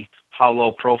see how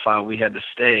low profile we had to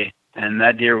stay. And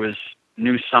that deer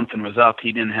knew something was up.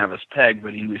 He didn't have his peg,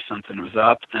 but he knew something was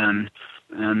up. And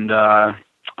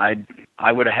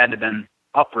I would have had to been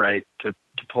upright to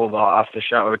pull off the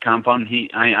shot with a compound.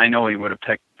 I know he would have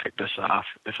picked us off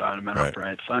if I would have been right.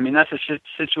 upright. So I mean, that's a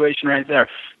situation right there.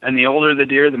 And the older the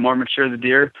deer, the more mature the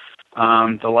deer,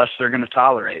 the less they're going to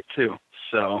tolerate too.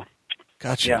 So.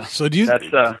 Gotcha. Yeah. So do you?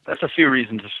 That's a few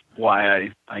reasons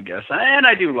why I guess, and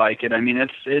I do like it. I mean,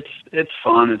 it's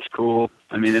fun. It's cool.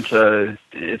 I mean, it's a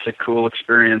cool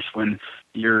experience when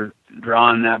you're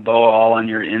drawing that bow all on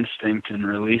your instinct and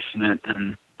releasing it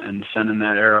and sending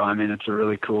that arrow. I mean, it's a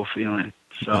really cool feeling.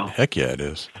 So heck yeah, it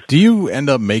is. Do you end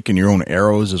up making your own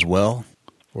arrows as well?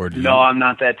 Or no, I'm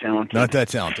not that talented. Not that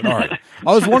talented. All right.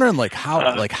 I was wondering,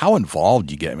 how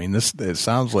involved you get. I mean, it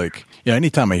sounds like,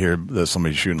 anytime I hear that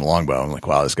somebody's shooting a longbow, I'm like,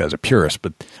 wow, this guy's a purist.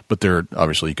 But they're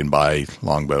obviously, you can buy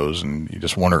longbows, and you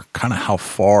just wonder kind of how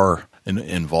far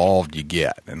involved you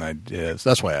get. And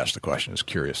that's why I asked the question. I was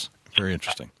curious. Very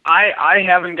interesting. I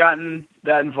haven't gotten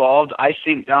that involved. I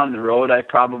think down the road I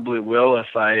probably will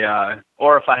if I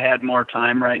had more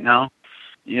time right now.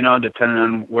 Depending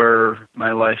on where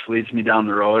my life leads me down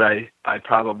the road, I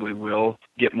probably will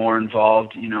get more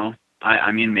involved.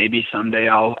 I mean, maybe someday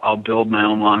I'll build my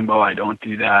own longbow. I don't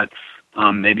do that.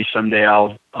 Maybe someday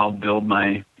I'll build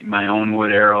my own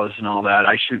wood arrows and all that.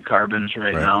 I shoot carbons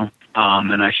right now.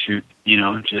 And I shoot,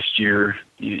 just a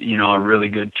really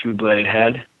good 2-blade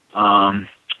head.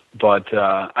 But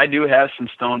I do have some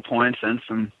stone points and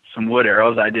some wood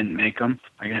arrows. I didn't make them.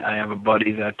 I have a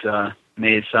buddy that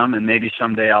made some, and maybe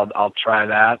someday I'll try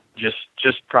that.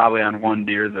 Just probably on one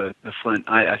deer, the flint.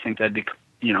 I think that'd be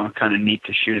kind of neat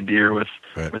to shoot a deer with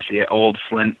the old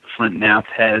flint napped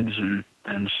heads,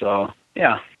 and so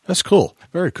yeah. That's cool.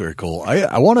 Very, very cool.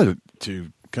 I wanted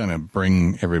to kind of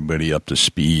bring everybody up to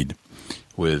speed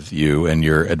with you and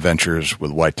your adventures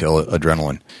with Whitetail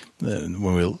Adrenaline.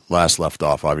 When we last left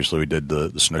off, obviously we did the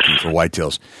snooking for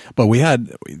whitetails, but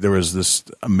there was this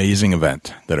amazing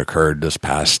event that occurred this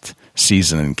past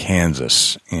season in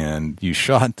Kansas, and you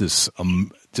shot this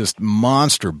just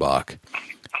monster buck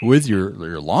with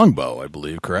your longbow, I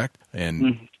believe, correct?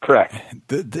 And correct.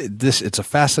 It's a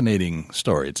fascinating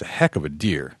story. It's a heck of a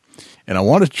deer, and I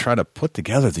wanted to try to put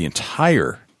together the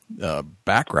entire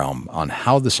background on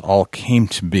how this all came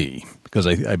to be, because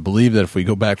I believe that if we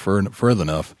go back further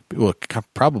enough, we'll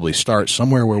probably start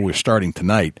somewhere where we're starting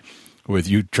tonight, with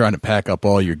you trying to pack up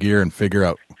all your gear and figure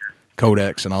out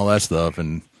codecs and all that stuff,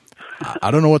 and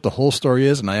I don't know what the whole story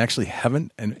is, and I actually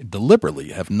haven't, and deliberately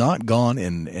have not gone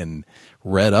and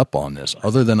read up on this,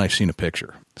 other than I've seen a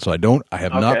picture. So I don't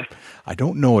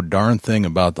know a darn thing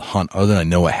about the hunt, other than I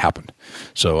know it happened.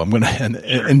 So I'm gonna,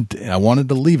 and I wanted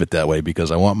to leave it that way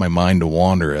because I want my mind to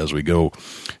wander as we go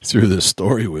through this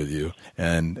story with you.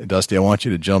 And Dusty, I want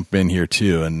you to jump in here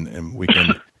too, and we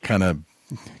can kind of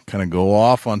go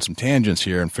off on some tangents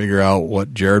here and figure out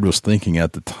what Jared was thinking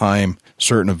at the time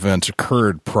certain events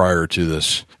occurred prior to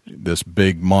this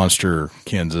big monster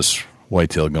Kansas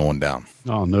whitetail going down.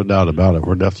 Oh, no doubt about it.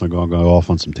 We're definitely going to go off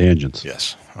on some tangents.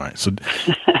 Yes. All right. So,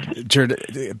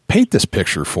 Jared, paint this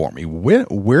picture for me.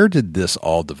 Where did this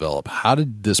all develop? How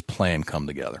did this plan come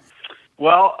together?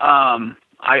 Well,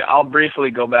 I'll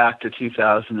briefly go back to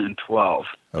 2012.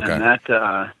 Okay.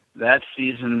 And that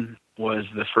season was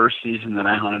the first season that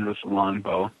I hunted with the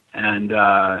Longbow.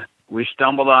 And we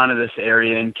stumbled onto this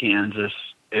area in Kansas.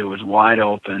 It was wide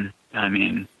open. I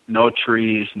mean, no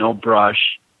trees, no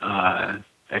brush,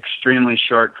 extremely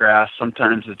short grass.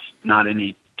 Sometimes it's not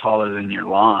any taller than your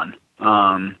lawn.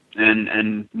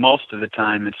 And most of the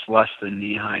time it's less than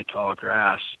knee-high tall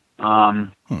grass.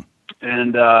 And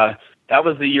that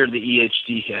was the year the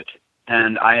EHD hit.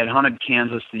 And I had hunted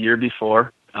Kansas the year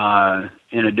before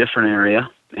in a different area.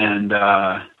 And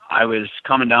I was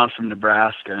coming down from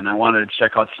Nebraska, and I wanted to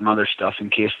check out some other stuff in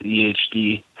case the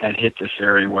EHD had hit this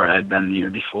area where I had been the year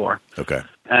before. Okay.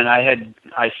 And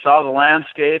I saw the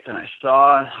landscape, and I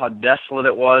saw how desolate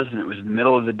it was, and it was the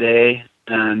middle of the day.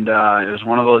 And it was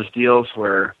one of those deals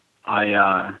where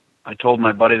I told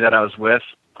my buddy that I was with,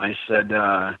 I said,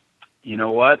 you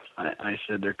know what? I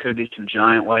said, there could be some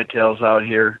giant whitetails out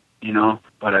here, you know,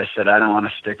 but I said, I don't want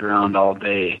to stick around all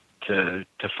day to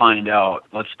find out.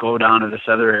 Let's go down to this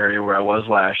other area where I was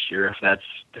last year. If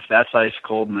that's ice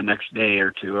cold in the next day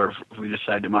or two, or if we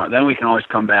decide tomorrow, then we can always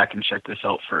come back and check this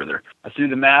out further. I threw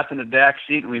the map in the back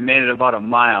seat, and we made it about a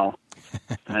mile.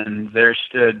 And there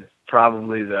stood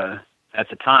probably at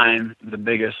the time, the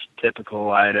biggest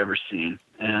typical I had ever seen.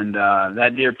 And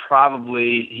that deer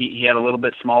probably, he had a little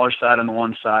bit smaller side on the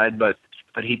one side, but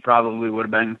he probably would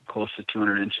have been close to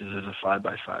 200 inches as a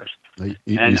 5x5.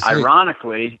 And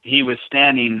ironically, he was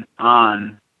standing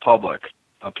on public,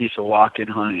 a piece of walk-in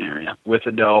hunting area, with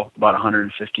a doe about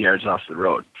 150 yards off the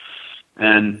road.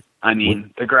 And, I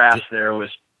mean, the grass there was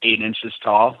 8 inches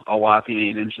tall, a whopping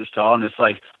 8 inches tall, and it's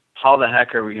like, how the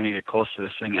heck are we going to get close to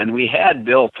this thing? And we had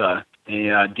built a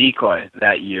decoy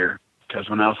that year, because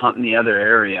when I was hunting the other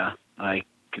area, I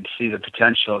could see the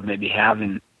potential of maybe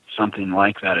having something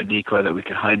like that, a decoy that we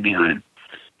could hide behind.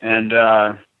 And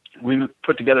we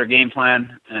put together a game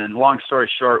plan, and long story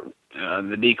short,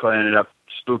 the decoy ended up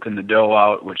spooking the doe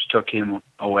out, which took him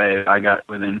away. I got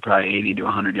within probably 80 to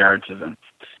 100 yards of him.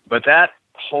 But that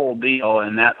whole deal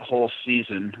and that whole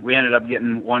season, we ended up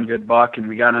getting one good buck, and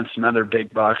we got on some other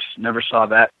big bucks. Never saw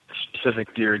that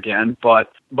specific deer again,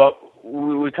 but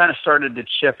we kind of started to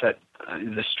chip at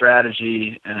the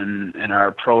strategy and our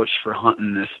approach for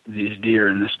hunting these deer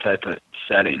in this type of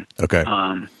setting. Okay.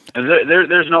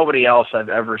 There's nobody else I've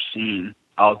ever seen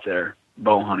out there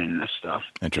bow hunting this stuff.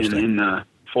 Interesting. In the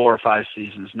 4 or 5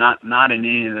 seasons, not in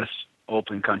any of this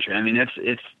open country. I mean,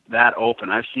 it's that open.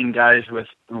 I've seen guys with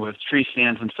tree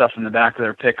stands and stuff in the back of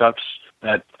their pickups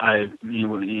that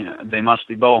they must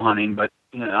be bow hunting, but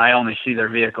I only see their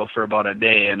vehicle for about a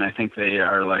day, and I think they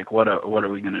are like, what are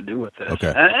we going to do with this?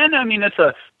 Okay. And I mean, it's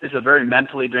a very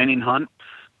mentally draining hunt.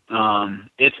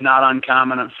 It's not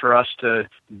uncommon for us to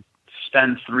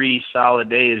spend 3 solid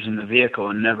days in the vehicle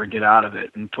and never get out of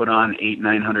it, and put on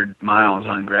 800-900 miles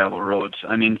on gravel roads.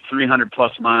 I mean, 300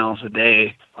 plus miles a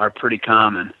day are pretty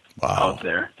common. Wow. Out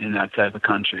there in that type of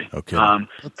country. Okay.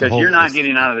 Because you're not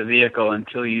getting out of the vehicle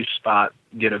until you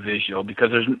get a visual, because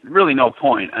there's really no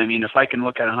point. I mean, if I can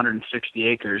look at 160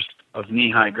 acres of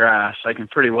knee-high grass, I can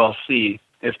pretty well see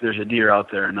if there's a deer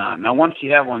out there or not. Now, once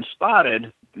you have one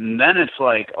spotted, then it's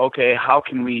like, okay, how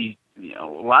can we, a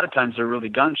lot of times they're really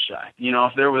gun shy.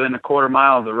 If they're within a quarter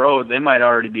mile of the road, they might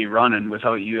already be running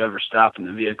without you ever stopping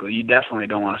the vehicle. You definitely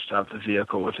don't want to stop the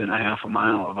vehicle within a half a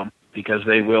mile of them, because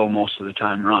they will most of the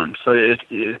time run. So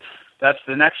that's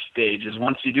the next stage, is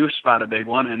once you do spot a big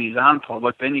one and he's on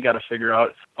public, then you got to figure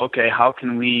out, okay, how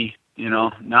can we,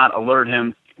 not alert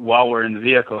him while we're in the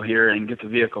vehicle here, and get the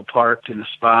vehicle parked in a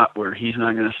spot where he's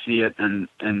not going to see it, and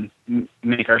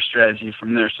make our strategy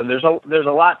from there. So there's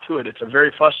a lot to it. It's a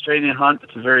very frustrating hunt.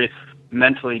 It's a very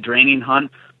mentally draining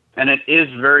hunt. And it is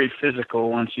very physical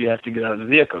once you have to get out of the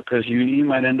vehicle, because you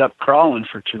might end up crawling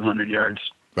for 200 yards.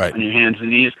 Right. On your hands and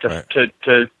knees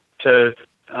to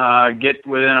get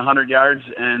within 100 yards,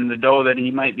 and the doe that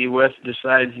he might be with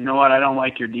decides, you know what, I don't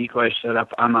like your decoy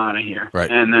setup, I'm out of here.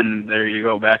 Right. And then there you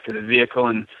go, back to the vehicle,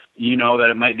 and you know that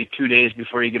it might be 2 days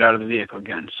before you get out of the vehicle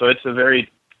again. So it's a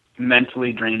very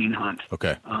mentally draining hunt.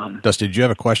 Okay. Dusty, did you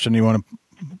have a question you want to?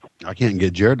 I can't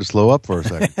get Jared to slow up for a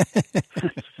second.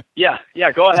 Yeah,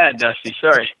 go ahead, Dusty.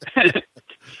 Sorry.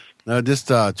 No, just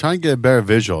trying to get a better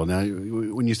visual. Now,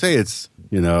 when you say it's,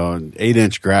 an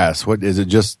 8-inch grass, what is it?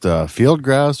 Just field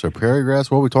grass or prairie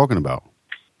grass? What are we talking about?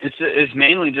 It's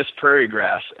mainly just prairie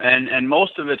grass, and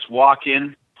most of it's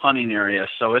walk-in hunting area.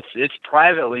 So it's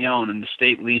privately owned, and the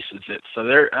state leases it.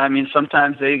 So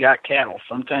sometimes they got cattle,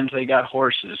 sometimes they got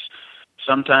horses,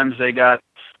 sometimes they got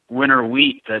winter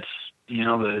wheat. That's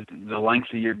the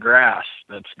length of your grass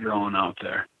that's growing out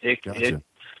there. Gotcha.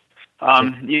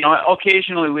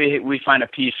 Occasionally we find a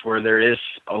piece where there is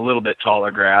a little bit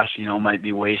taller grass, might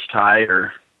be waist high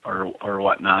or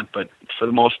whatnot, but for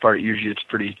the most part, usually it's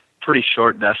pretty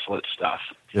short, desolate stuff.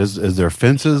 Is there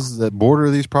fences that border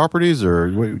these properties, or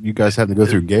you guys having to go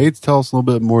through gates? Tell us a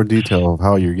little bit more detail of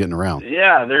how you're getting around.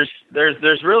 Yeah,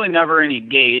 there's really never any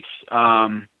gates.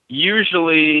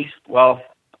 Usually,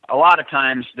 a lot of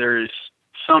times there's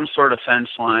some sort of fence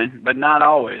line, but not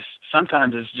always.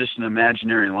 Sometimes it's just an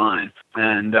imaginary line,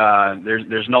 and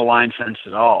there's no line fence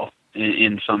at all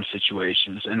in some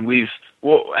situations. And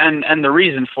and the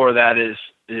reason for that is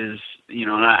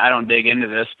and I don't dig into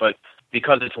this, but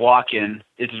because it's walk-in,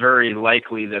 it's very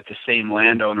likely that the same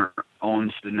landowner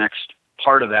owns the next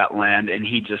part of that land, and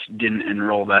he just didn't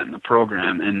enroll that in the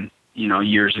program. And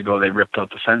years ago they ripped out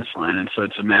the fence line, and so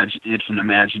it's an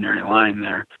imaginary line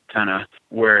there, kind of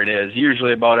where it is.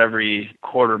 Usually about every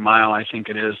quarter mile, I think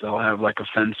it is, they'll have like a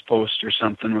fence post or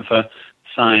something with a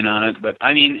sign on it. But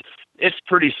it's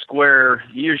pretty square.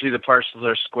 Usually the parcels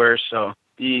are square, so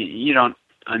you don't.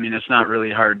 It's not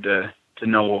really hard to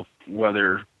know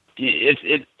whether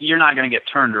you're not going to get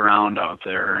turned around out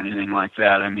there or anything like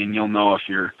that. You'll know if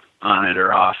you're on it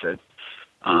or off it.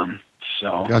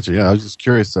 So. Gotcha. Yeah, I was just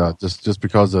curious, just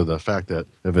because of the fact that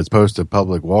if it's posted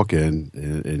public walk-in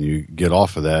and you get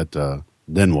off of that,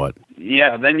 then what?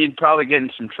 Yeah, then you'd probably get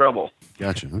in some trouble.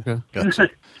 Gotcha. Okay.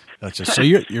 Gotcha. So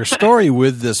your story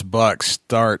with this buck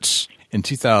starts in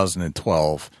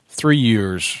 2012, 3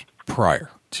 years prior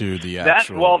to the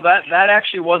actual. That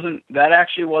actually wasn't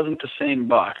the same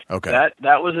buck. Okay.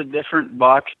 That was a different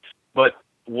buck, but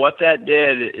what that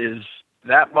did is.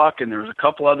 That buck, and there was a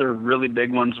couple other really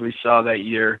big ones we saw that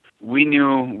year. We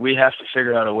knew we have to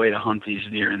figure out a way to hunt these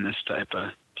deer in this type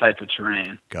of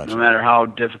terrain. Gotcha. No matter how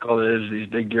difficult it is, these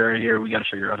big deer are here. We got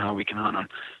to figure out how we can hunt them.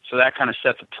 So that kind of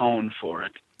set the tone for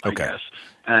it, I guess.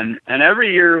 And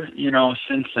every year,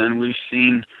 since then, we've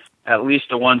seen at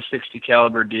least a 160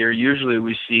 caliber deer. Usually,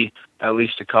 we see at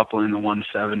least a couple in the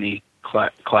 170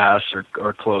 class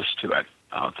or close to it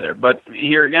out there. But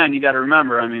here again, you got to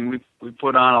remember, we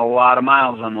put on a lot of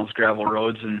miles on those gravel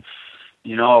roads, and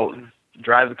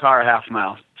drive the car a half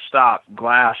mile, stop,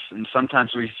 glass, and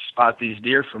sometimes we spot these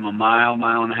deer from a mile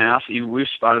and a half. We've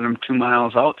spotted them 2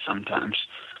 miles out sometimes.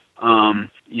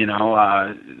 There's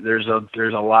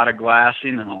a lot of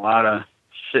glassing and a lot of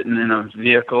sitting in a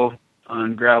vehicle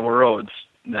on gravel roads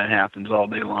that happens all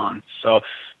day long. So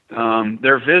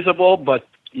they're visible, but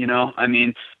you also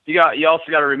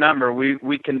got to remember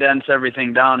we condense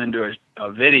everything down into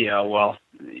a video. Well,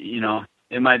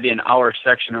 it might be an hour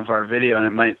section of our video, and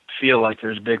it might feel like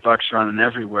there's big bucks running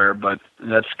everywhere, but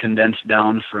that's condensed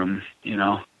down from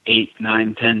 8,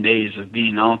 9, 10 days of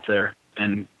being out there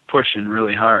and pushing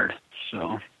really hard.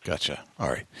 So. Gotcha. All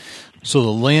right. So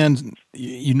the land,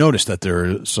 you noticed that there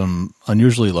are some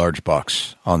unusually large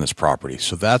bucks on this property.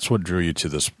 So that's what drew you to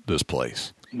this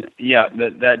place. Yeah,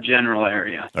 that general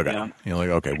area. Okay. Yeah. You're like,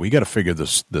 okay, we got to figure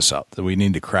this out. That we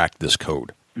need to crack this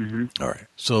code. Mm-hmm. All right.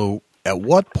 So at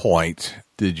what point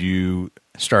did you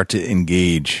start to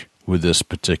engage with this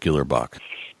particular buck?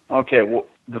 Okay. Well,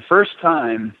 the first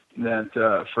time that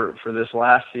for this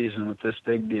last season with this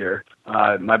big deer,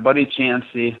 my buddy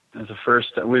Chancey is the first.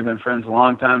 We've been friends a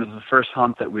long time. It was the first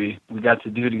hunt that we got to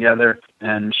do together,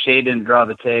 and Shay didn't draw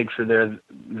the tag for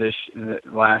this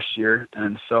last year,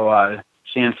 and so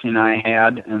Chancey and I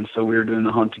had, and so we were doing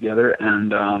the hunt together,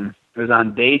 and it was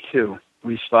on day 2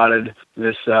 we spotted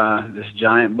this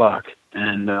giant buck,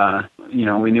 and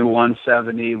we knew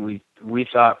 170. We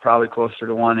thought probably closer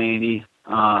to 180,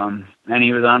 and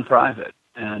he was on private,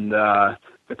 and the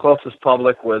closest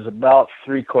public was about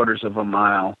 3/4 of a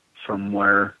mile from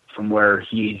where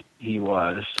he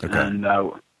was, okay. And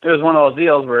it was one of those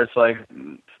deals where it's like.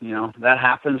 That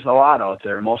happens a lot out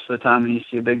there. Most of the time when you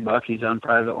see a big buck, he's on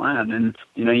private land. And,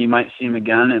 you might see him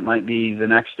again. It might be the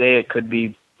next day. It could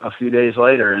be a few days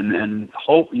later, and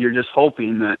you're just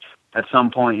hoping that at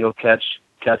some point you'll catch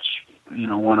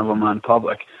one of them on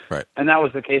public. Right. And that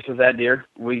was the case with that deer.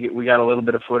 We got a little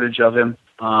bit of footage of him,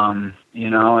 and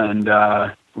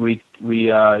we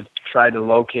tried to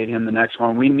locate him the next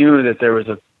morning. We knew that there was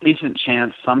a decent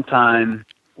chance sometime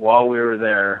while we were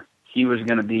there he was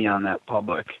going to be on that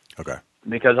public. Okay.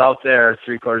 Because out there,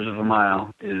 3/4 of a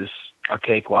mile is a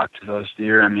cakewalk to those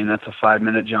deer. I mean, that's a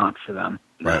 5-minute jaunt for them.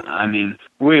 Right. I mean,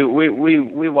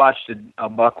 we watched a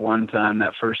buck one time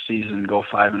that first season go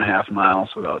 5.5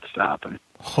 miles without stopping.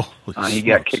 He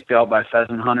got kicked out by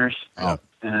pheasant hunters,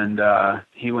 and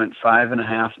he went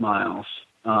 5.5 miles.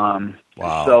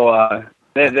 Wow. So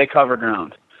they cover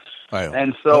ground. Right.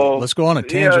 And so let's go on a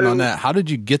tangent on that. How did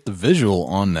you get the visual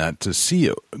on that to see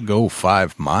it go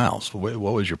 5 miles? What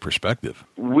was your perspective?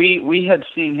 We had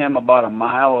seen him about a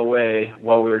mile away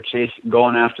while we were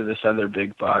going after this other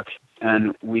big buck,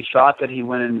 and we thought that he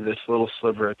went into this little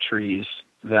sliver of trees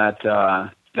that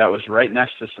was right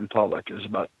next to some public. It was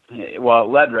it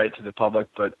led right to the public,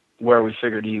 but where we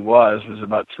figured he was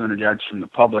about 200 yards from the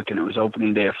public, and it was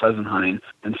opening day of pheasant hunting.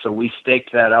 And so we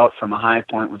staked that out from a high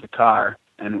point with the car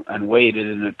and waited,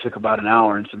 and it took about an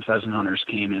hour, and some pheasant hunters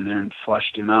came in there and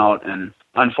flushed him out. And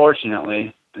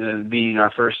unfortunately, being our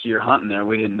first year hunting there,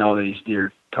 we didn't know that these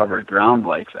deer covered ground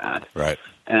like that. Right.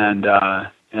 And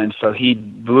so he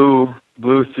blew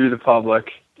through the public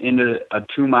into a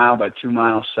 2 mile by 2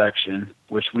 mile section,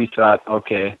 which we thought,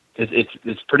 okay,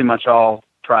 it's pretty much all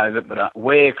private, but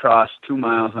way across 2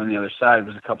 miles on the other side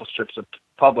was a couple strips of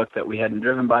public that we hadn't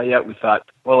driven by yet. We thought,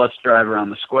 well, let's drive around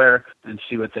the square and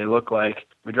see what they look like.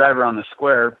 We drive around the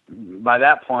square. By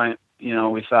that point,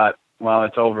 we thought, well,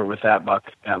 it's over with that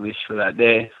buck, at least for that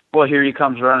day. Well, here he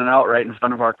comes running out right in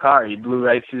front of our car. He blew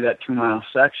right through that 2 mile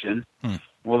section.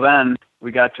 Well, then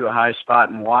we got to a high spot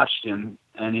and watched him,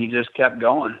 and he just kept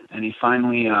going. And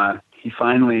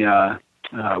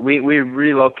we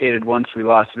relocated once we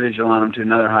lost visual on him to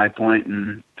another high point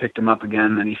and picked him up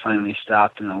again. And he finally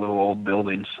stopped in a little old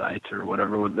building site or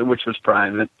whatever, which was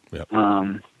private. Yep.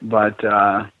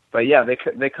 But yeah,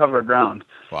 they covered ground.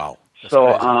 Wow. That's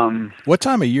so, crazy. What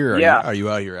time of year are you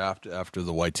out here after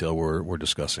the whitetail we're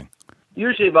discussing?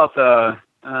 Usually about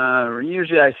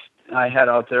I head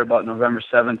out there about November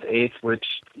 7th, 8th, which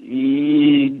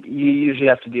you usually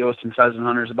have to deal with some pheasant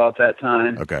hunters about that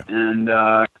time. Okay.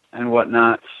 And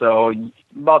whatnot. So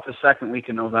about the second week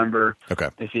in November. Okay.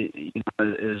 If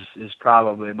is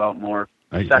probably about more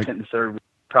second and third week,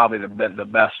 probably the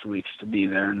best weeks to be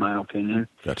there in my opinion.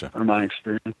 Gotcha. Or my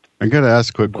experience. I got to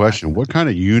ask a quick question. What kind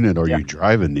of unit are you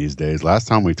driving these days? Last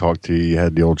time we talked to you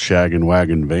had the old shag and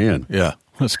wagon van. Yeah,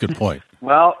 that's a good point.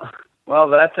 Well,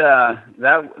 that's at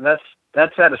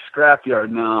a scrapyard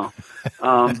now.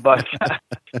 But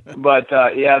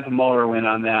the motor went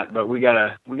on that. But we got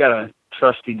a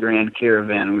trusty Grand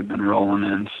Caravan we've been rolling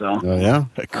in. So. Oh yeah,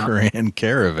 a Grand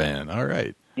Caravan. All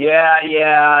right. Yeah.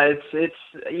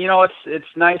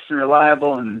 It's nice and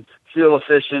reliable and fuel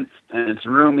efficient, and it's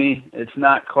roomy. It's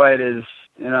not quite as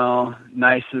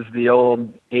nice as the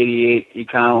old '88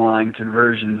 Econoline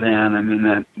conversion van. I mean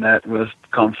that was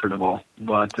comfortable,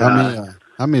 but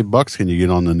how many bucks can you get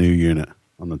on the new unit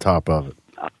on the top of it?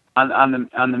 On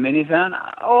the minivan?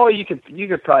 Oh, you could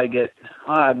probably get.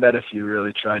 I bet if you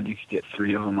really tried, you could get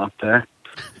 3 of them up there.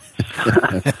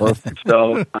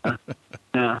 So,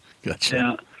 yeah. Gotcha.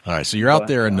 Yeah. All right, so you're out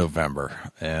there in November,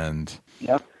 and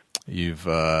you've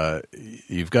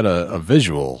got a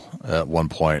visual at one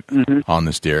point on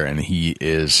this deer, and he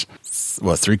is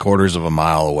 3/4 of a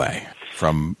mile away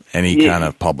from any kind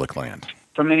of public land.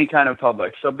 From any kind of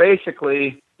public. So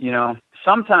basically,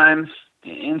 sometimes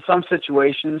in some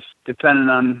situations, depending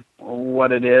on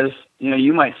what it is,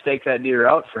 you might stake that deer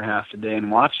out for half a day and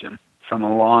watch him from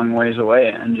a long ways away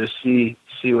and just see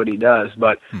what he does.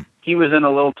 But he was in a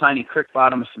little tiny creek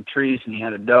bottom with some trees, and he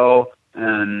had a doe,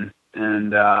 and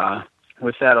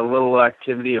with that a little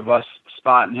activity of us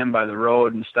spotting him by the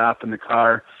road and stopping the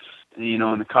car,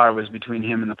 and the car was between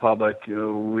him and the public,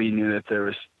 we knew that there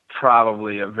was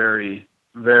probably a very,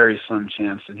 very slim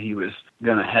chance that he was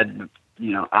going to head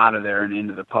out of there and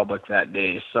into the public that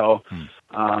day. So,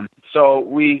 so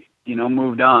we,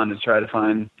 moved on to try to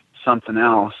find something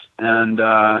else, and,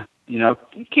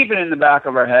 keep it in the back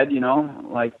of our head,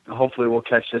 like hopefully we'll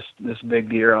catch this big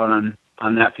deer out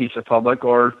on that piece of public,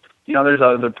 or, there's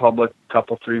other public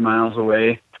couple 3 miles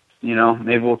away,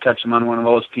 maybe we'll catch him on one of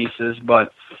those pieces,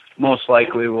 but most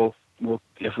likely we'll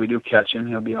if we do catch him,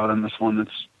 he'll be out on this one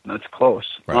that's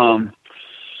close. Right.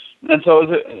 And so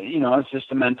it's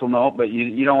just a mental note, but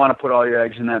you don't want to put all your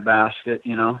eggs in that basket,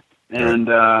 And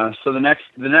so the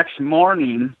next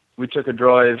morning, we took a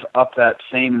drive up that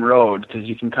same road because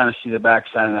you can kind of see the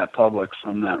backside of that public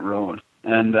from that road.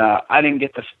 And I didn't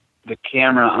get the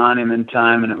camera on him in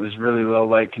time, and it was really low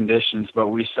light conditions, but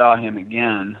we saw him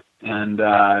again, and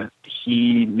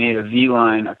he made a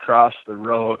V-line across the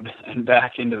road and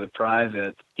back into the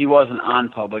private. He wasn't on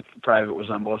public. The private was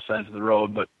on both sides of the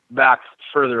road, but back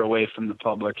further away from the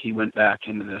public, he went back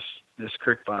into this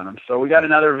creek bottom. So we got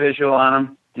another visual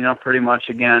on him, pretty much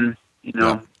again,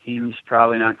 He's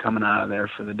probably not coming out of there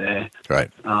for the day.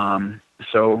 Right.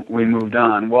 So we moved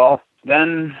on. Well,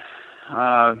 then,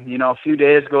 a few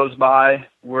days goes by.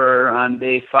 We're on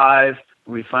day 5.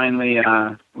 We finally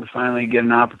get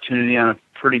an opportunity on a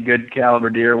pretty good caliber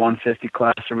deer, 150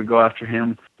 class, so we go after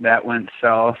him. That went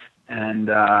south, and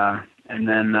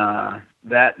then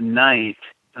that night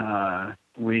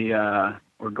we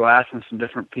were glassing some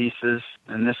different pieces,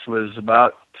 and this was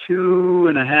about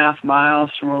 2.5 miles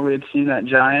from where we had seen that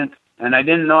giant. And I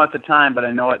didn't know at the time, but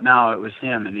I know it now. It was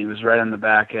him, and he was right on the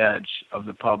back edge of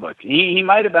the public. He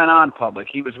might have been on public.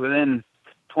 He was within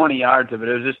 20 yards of it.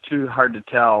 It was just too hard to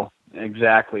tell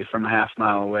exactly from a half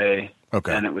mile away.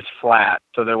 Okay. And it was flat,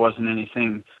 so there wasn't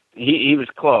anything. He was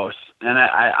close, and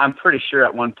I'm pretty sure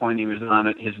at one point he was on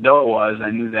it. His doe was.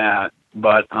 I knew that,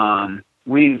 but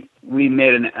we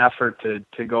made an effort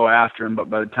to go after him. But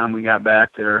by the time we got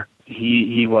back there,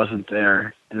 he wasn't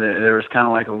there. There was kind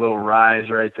of like a little rise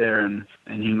right there, and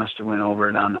he must have went over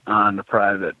it on the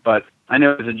private. But I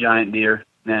knew it was a giant deer,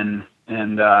 and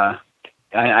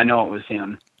I know it was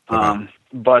him. Okay.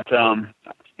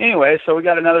 Anyway, so we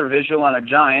got another visual on a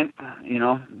giant.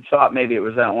 Thought maybe it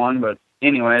was that one, but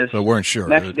anyways. But weren't sure.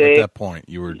 Next day, at that point,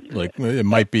 you were like, it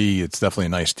might be. It's definitely a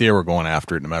nice deer. We're going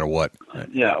after it, no matter what.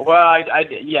 Yeah. Well, I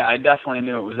definitely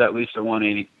knew it was at least a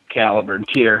 180 caliber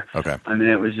deer. Okay. I mean,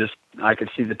 it was just I could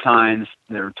see the tines.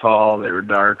 They were tall. They were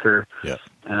darker. Yeah.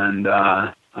 And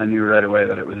I knew right away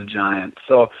that it was a giant.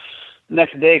 So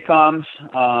next day comes.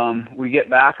 We get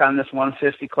back on this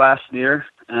 150 class deer,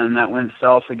 and that went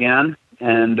south again.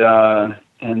 And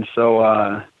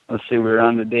so let's see, we were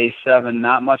on to day 7.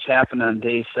 Not much happened on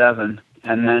day 7,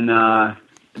 and then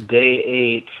day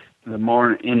 8, in the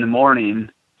morning.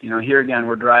 Here again,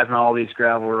 we're driving all these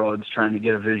gravel roads trying to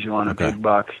get a visual on a big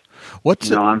buck.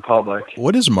 What's on public?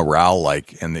 What is morale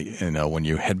like when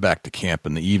you head back to camp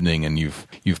in the evening and you've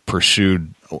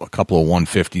pursued a couple of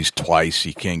 150s twice,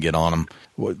 you can't get on them?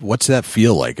 What's that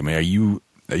feel like? I mean, are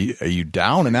you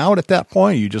down and out at that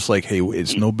point? Are you just like, hey,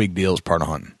 it's no big deal, it's part of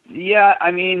hunting? Yeah,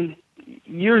 I mean,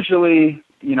 usually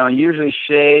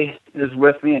Shay is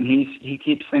with me, and he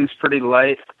keeps things pretty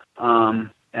light.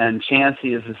 And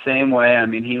Chancey is the same way. I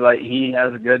mean, he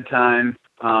has a good time.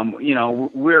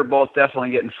 We're both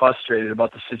definitely getting frustrated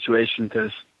about the situation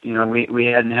because we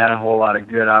hadn't had a whole lot of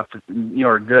good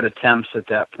attempts at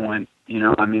that point.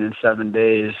 I mean, in 7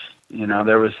 days,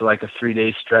 there was like a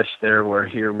 3-day stretch there where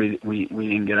here we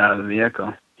didn't get out of the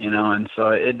vehicle. And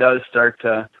so it does start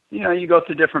to, you go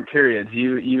through different periods.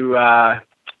 You're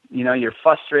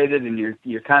frustrated and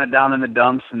you're kind of down in the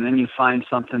dumps, and then you find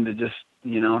something to just,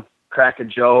 crack a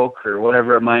joke or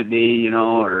whatever it might be, and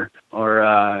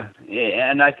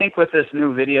I think with this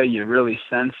new video, you really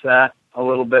sense that a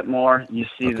little bit more. You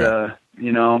see the,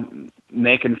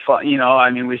 making fun, I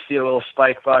mean, we see a little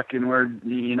spike buck and we're,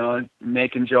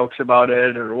 making jokes about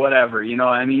it or whatever,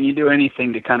 I mean, you do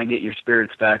anything to kind of get your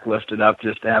spirits back lifted up,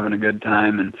 just having a good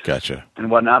time and gotcha and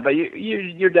whatnot. But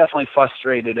you're definitely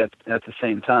frustrated at the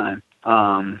same time.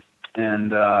 And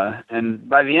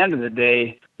by the end of the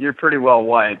day, you're pretty well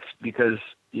wiped because,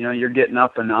 you're getting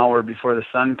up an hour before the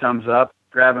sun comes up,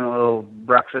 grabbing a little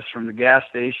breakfast from the gas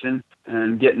station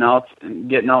and getting out in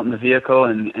the vehicle,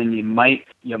 and you might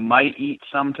eat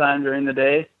sometime during the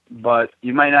day, but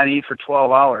you might not eat for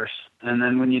 12 hours. And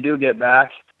then when you do get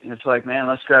back, it's like, man,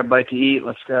 let's grab a bite to eat.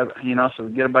 Let's grab, so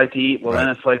we get a bite to eat. Well, right.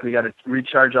 Then it's like we got to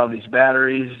recharge all these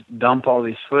batteries, dump all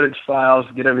these footage files,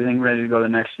 get everything ready to go the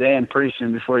next day. And pretty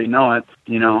soon, before you know it,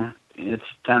 it's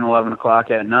 10, 11 o'clock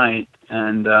at night,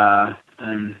 and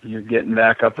you're getting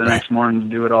back up the next morning to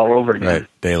do it all over again.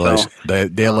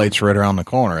 Right. Daylight's right around the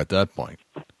corner at that point.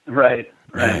 Right.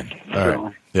 Man. All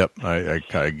right. Yep, I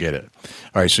get it.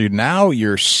 All right, so now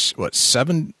you're 6 or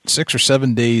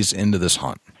 7 days into this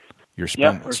hunt. We're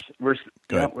 7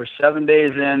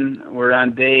 days in. We're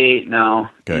on day 8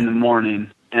 now in the morning,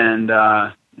 and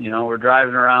we're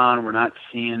driving around. We're not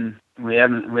seeing. We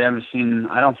haven't seen.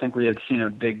 I don't think we had seen a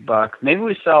big buck. Maybe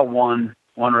we saw one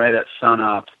right at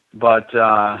sunup, but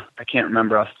I can't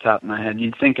remember off the top of my head.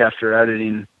 You'd think after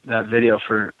editing that video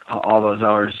for all those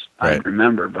hours, right, I'd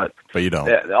remember, but you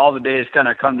don't. All the days kind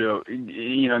of come to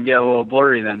get a little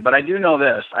blurry then. But I do know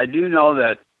this. I do know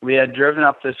that we had driven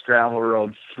up this gravel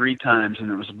road 3 times,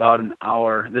 and it was about an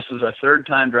hour. This was our 3rd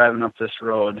time driving up this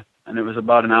road, and it was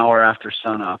about an hour after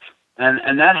sunup.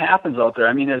 And that happens out there.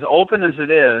 I mean, as open as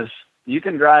it is, you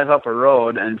can drive up a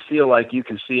road and feel like you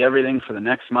can see everything for the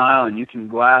next mile, and you can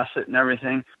glass it and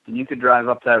everything, and you could drive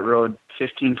up that road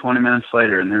 15, 20 minutes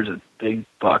later, and there's a big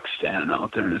buck standing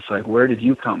out there, and it's like, where did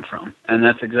you come from? And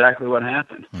that's exactly what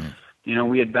happened. You know,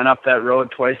 we had been up that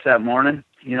road twice that morning.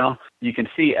 You know, you can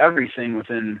see everything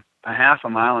within a half a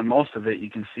mile, and most of it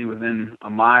you can see within a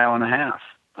mile and a half.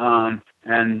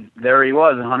 And there he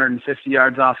was, 150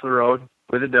 yards off the road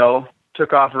with a doe.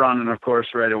 Took off running, of course,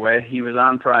 right away. He was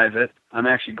on private. I'm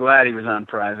actually glad he was on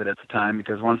private at the time,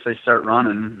 because once they start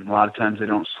running, a lot of times they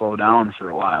don't slow down for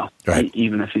a while, right,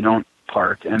 even if you don't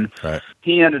park. And right,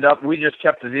 he ended up, we just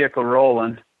kept the vehicle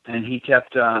rolling, and he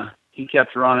kept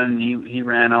running. He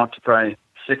ran out to probably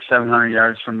 600-700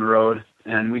 yards from the road,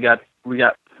 and we got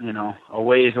you know, a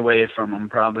ways away from him,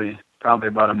 probably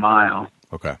about a mile.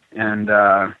 Okay. And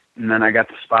then I got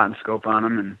the spot and scope on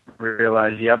him and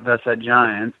realized, yep, that's that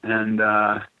giant. And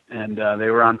they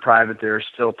were on private. They were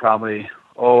still probably,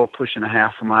 pushing a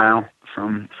half a mile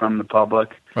from the public.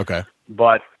 Okay.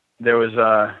 But there was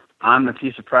on the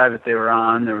piece of private they were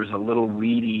on, there was a little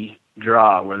weedy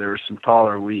draw where there were some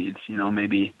taller weeds, you know,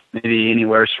 maybe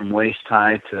anywhere from waist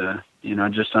high to, you know,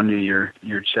 just under your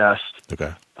chest.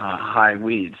 Okay. High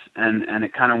weeds. And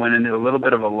it kind of went into a little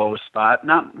bit of a low spot.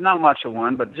 Not much of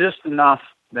one, but just enough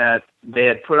that they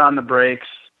had put on the brakes,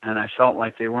 and I felt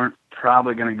like they weren't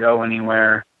probably going to go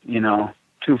anywhere, you know,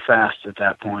 too fast at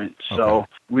that point. So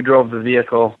we drove the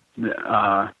vehicle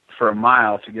for a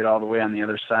mile to get all the way on the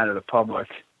other side of the public,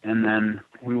 and then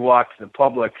we walked the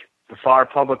far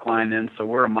public line in, so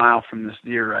we're a mile from this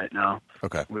deer right now.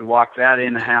 Okay. We walked that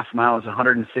in a half mile. It was a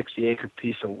 160-acre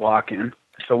piece of walk-in.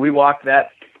 So we walked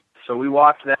that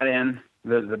in,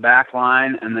 the back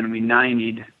line, and then we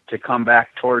 90'd to come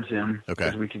back towards him,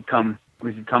 because we could come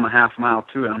a half mile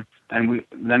to him, and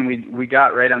we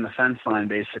got right on the fence line,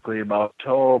 basically about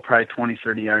probably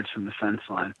 20-30 yards from the fence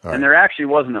line. Right. And there actually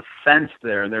wasn't a fence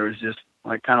there. There was just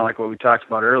kind of like what we talked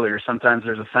about earlier. Sometimes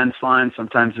there's a fence line,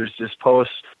 sometimes there's just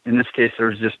posts. In this case, there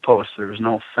was just posts. There was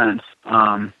no fence,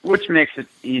 which makes it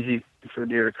easy for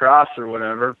deer to cross or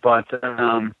whatever. But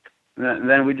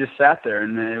then we just sat there,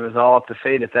 and it was all up to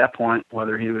fate at that point,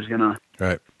 whether he was going to,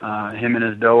 him and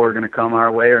his doe were going to come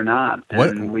our way or not.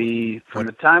 And from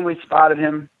the time we spotted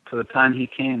him to the time he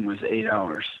came was 8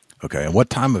 hours. Okay, and what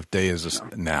time of day is this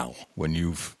now when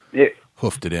you've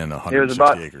hoofed it in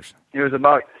 160 acres? It was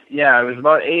about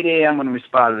 8 a.m. when we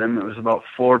spotted him. It was about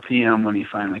 4 p.m. when he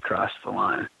finally crossed the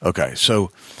line. Okay,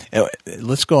 so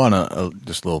let's go on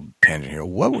just a little tangent here.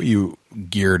 What were you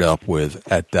geared up with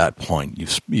at that point?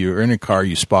 You're in a car,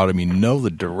 you spot them, you know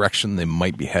the direction they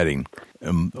might be heading.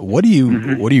 What are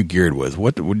you geared with?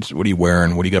 What are you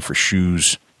wearing? What do you got for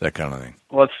shoes? That kind of thing.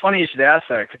 Well, it's funny you should ask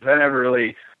that, because I never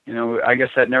really, you know, I guess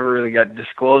that never really got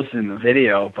disclosed in the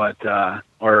video, but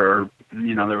or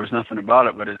you know, there was nothing about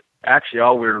it, but actually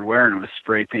all we were wearing was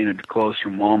spray painted clothes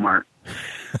from Walmart.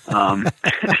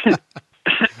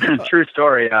 True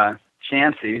story.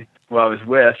 Chancey, who I was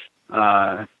with,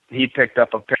 he picked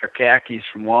up a pair of khakis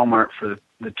from Walmart for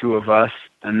the two of us,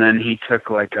 and then he took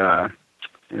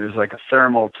it was like a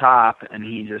thermal top, and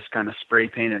he just kind of spray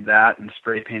painted that and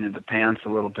spray painted the pants a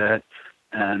little bit,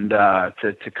 and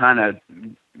to kind of,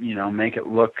 you know, make it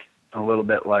look a little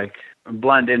bit like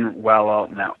blend in well out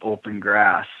in that open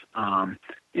grass.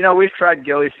 You know, we've tried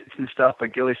ghillie suits and stuff,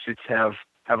 but ghillie suits have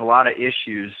a lot of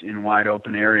issues in wide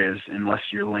open areas unless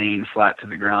you're laying flat to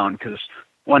the ground, because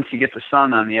once you get the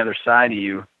sun on the other side of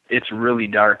you, it's really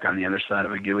dark on the other side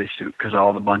of a ghillie suit, because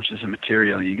all the bunches of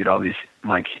material, you get all these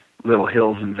like little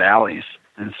hills and valleys,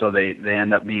 and so they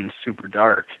end up being super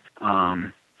dark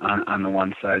on the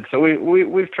one side. So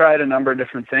we've tried a number of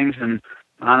different things, and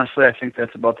honestly, I think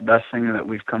that's about the best thing that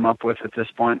we've come up with at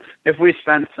this point. If we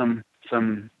spent some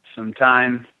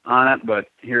time on it, but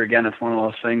here again, it's one of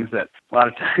those things that a lot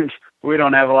of times we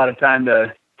don't have a lot of time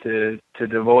to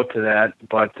devote to that,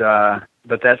 but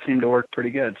that seemed to work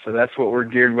pretty good. So that's what we're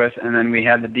geared with. And then we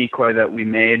had the decoy that we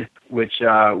made, which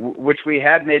we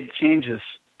had made changes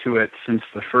to it since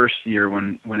the first year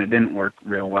when it didn't work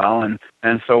real well.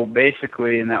 And so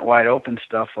basically in that wide open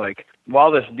stuff, like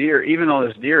while this deer, even though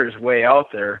this deer is way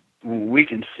out there, we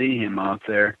can see him out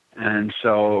there. And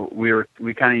so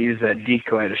we kind of used that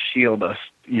decoy to shield us,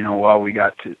 you know, while we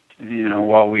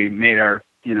made our,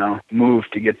 you know, move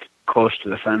to get close to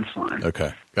the fence line.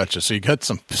 Okay, gotcha. So you got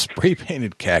some spray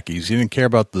painted khakis. You didn't care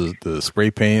about the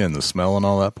spray paint and the smell and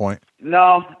all that point?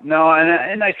 No,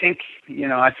 and I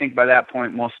think by that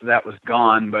point most of that was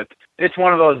gone. But it's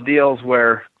one of those deals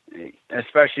where,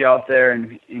 especially out there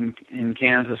in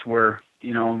Kansas, where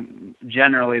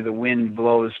generally the wind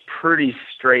blows pretty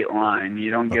straight line.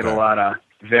 You don't get a lot of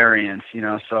variance.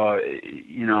 So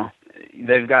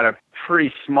they've got a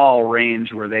pretty small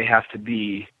range where they have to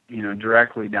be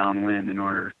directly downwind in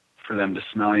order for them to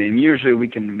smell you. And usually we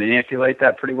can manipulate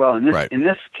that pretty well. In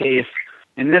this case,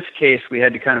 we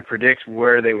had to kind of predict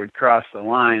where they would cross the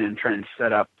line and try and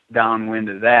set up downwind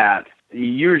of that.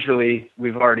 Usually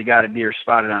we've already got a deer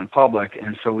spotted on public,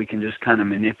 and so we can just kind of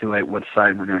manipulate what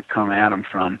side we're going to come at them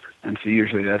from. And so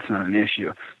usually that's not an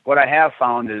issue. What I have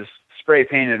found is, spray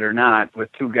painted or not,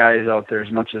 with two guys out there,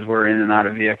 as much as we're in and out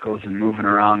of vehicles and moving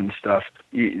around and stuff,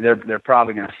 they're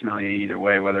probably going to smell you either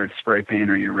way, whether it's spray paint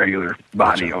or your regular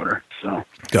body odor. So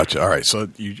Gotcha. All right. So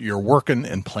you're working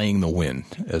and playing the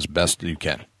wind as best you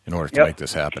can in order to make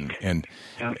this happen. And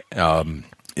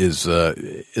is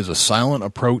a silent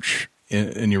approach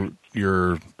in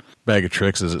your bag of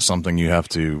tricks? Is it something you have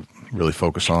to really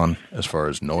focus on as far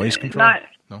as noise control?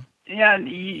 Yeah,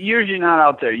 usually not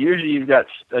out there. Usually you've got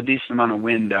a decent amount of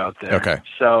wind out there. Okay.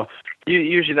 So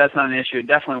usually that's not an issue. It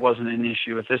definitely wasn't an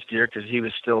issue with this deer because he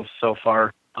was still so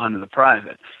far onto the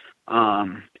private.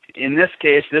 In this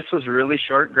case, this was really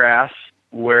short grass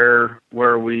where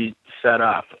we set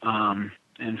up.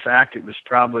 In fact, it was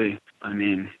probably,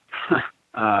 8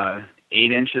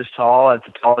 inches tall at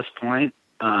the tallest point.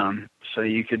 So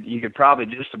you could probably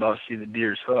just about see the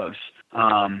deer's hooves.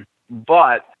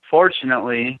 But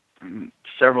fortunately,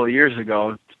 several years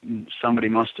ago, somebody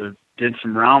must have did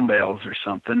some round bales or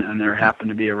something, and there happened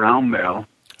to be a round bale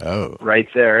right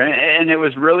there. And it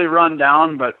was really run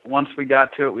down, but once we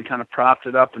got to it, we kind of propped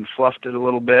it up and fluffed it a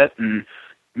little bit and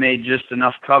made just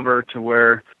enough cover to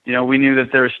where, we knew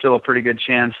that there was still a pretty good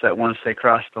chance that once they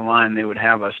crossed the line, they would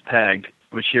have us pegged,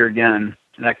 which here again,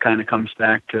 that kind of comes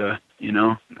back to,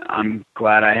 I'm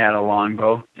glad I had a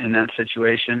longbow in that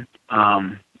situation,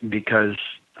 because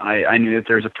I knew that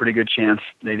there's a pretty good chance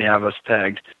they'd have us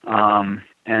pegged. It's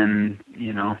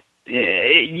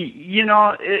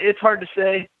hard to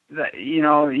say that,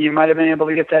 you might have been able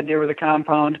to get that deer with a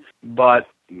compound, but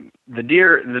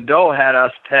the doe had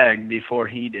us pegged before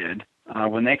he did.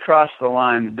 When they crossed the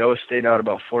line, the doe stayed out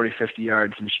about 40, 50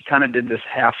 yards, and she kind of did this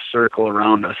half circle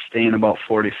around us, staying about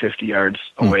 40, 50 yards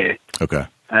away. Okay.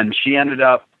 And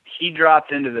he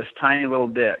dropped into this tiny little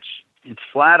ditch. It's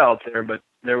flat out there, but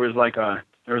there was like a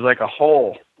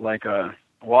hole, like a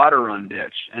water run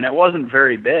ditch. And it wasn't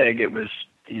very big. It was,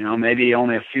 maybe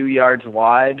only a few yards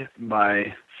wide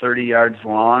by 30 yards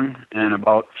long and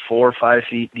about 4 or 5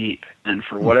 feet deep. And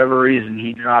for whatever reason,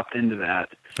 he dropped into that.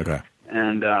 Okay.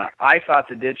 And I thought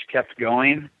the ditch kept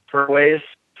going for a ways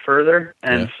further.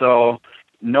 And so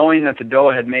knowing that the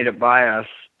doe had made it by us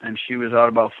and she was out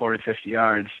about 40, 50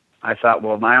 yards, I thought,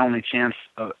 well, my only chance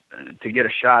to get a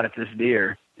shot at this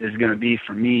deer is going to be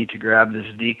for me to grab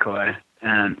this decoy.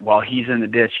 And while he's in the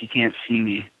ditch, he can't see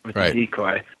me with the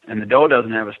decoy. And the doe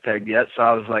doesn't have us pegged yet. So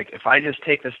I was like, if I just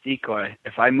take this decoy,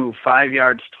 if I move 5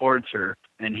 yards towards her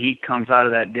and he comes out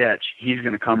of that ditch, he's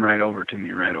going to come right over to me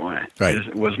right away.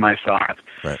 Right. Was my thought.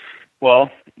 Right.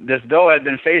 Well, this doe had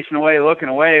been facing away, looking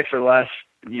away for the last,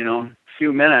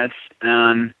 few minutes.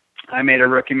 And I made a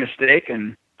rookie mistake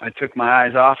and I took my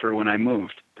eyes off her when I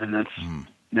moved. And that's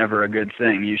never a good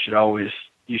thing. You should always,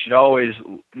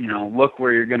 look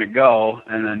where you're going to go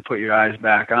and then put your eyes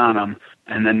back on them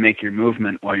and then make your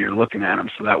movement while you're looking at them.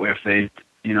 So that way if they,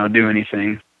 do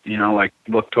anything, like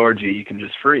look towards you, you can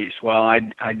just freeze. Well, I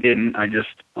didn't. I just,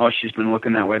 she's been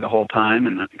looking that way the whole time,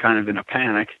 and kind of in a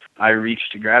panic, I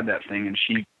reached to grab that thing and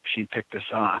she picked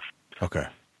us off. Okay.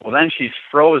 Well, then she's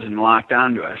frozen, locked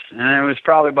onto us. And it was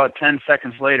probably about 10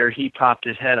 seconds later, he popped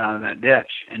his head out of that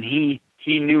ditch and he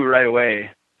knew right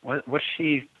away, what's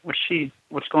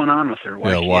going on with her?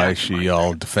 Why is she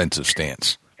all defensive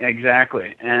stance?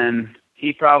 Exactly. And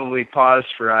he probably paused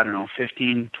for,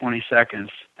 15, 20 seconds.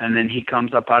 And then he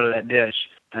comes up out of that ditch.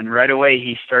 And right away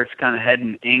he starts kind of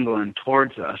angling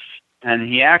towards us.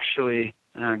 And he actually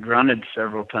grunted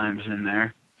several times in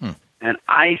there. And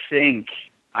I think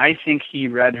he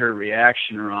read her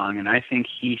reaction wrong. And I think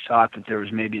he thought that there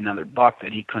was maybe another buck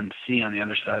that he couldn't see on the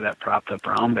other side of that propped up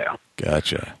round bale.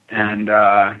 Gotcha. And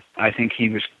I think he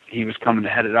was coming to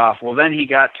head it off. Well, then he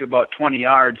got to about 20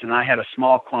 yards, and I had a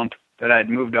small clump that I'd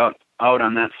moved out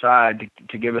on that side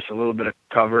to give us a little bit of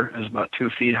cover. It was about 2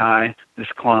 feet high, this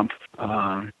clump.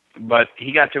 But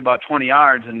he got to about 20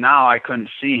 yards, and now I couldn't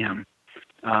see him.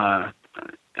 I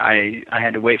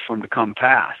had to wait for him to come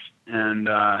past. And,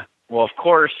 well, of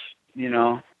course,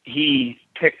 he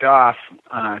picked off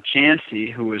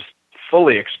Chansey, who was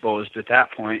fully exposed at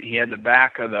that point. He had the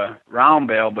back of the round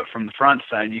bale, but from the front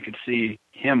side you could see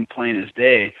him plain as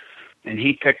day. And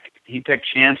he picked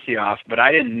Chansey off, but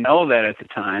I didn't know that at the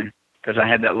time because I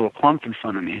had that little clump in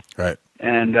front of me. Right.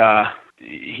 And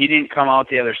he didn't come out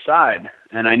the other side,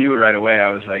 and I knew right away.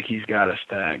 I was like, he's got us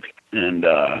tagged. And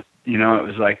it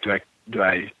was like, do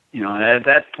I at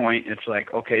that point it's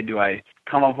like, okay, do I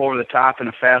come up over the top in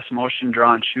a fast motion,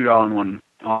 draw and shoot all in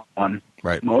one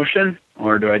right. motion,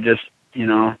 or do I just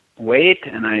wait?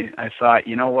 And I thought,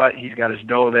 you know what, he's got his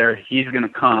doe there, he's going to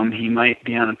come, he might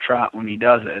be on a trot when he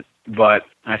does it, but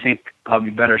I think I'll be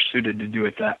better suited to do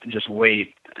it just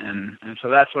wait. And so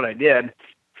that's what I did.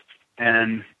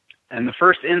 And the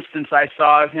first instance I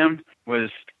saw of him was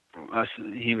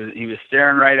he was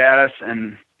staring right at us,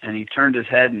 and he turned his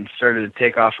head and started to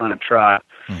take off on a trot.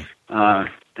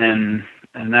 And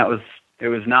it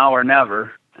was now or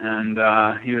never. And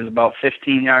he was about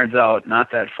 15 yards out,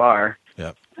 not that far.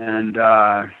 Yep. And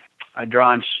I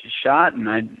draw and shot, and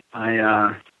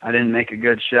I didn't make a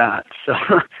good shot. So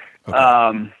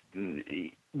okay.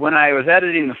 When I was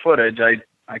editing the footage,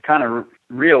 I kind of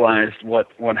realized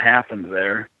what happened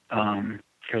there,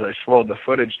 because I slowed the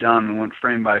footage down and went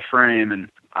frame by frame, and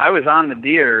I was on the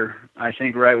deer, I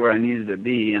think, right where I needed to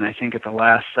be, and I think at the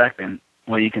last second,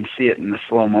 well, you can see it in the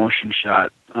slow motion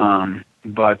shot,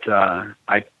 but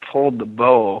I pulled the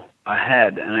bow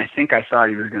ahead, and I think I thought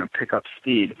he was going to pick up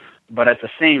speed, but at the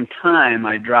same time,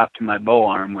 I dropped my bow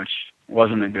arm, which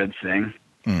wasn't a good thing,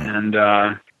 and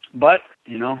but,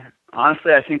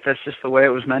 honestly, I think that's just the way it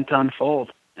was meant to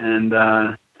unfold, and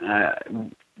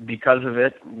because of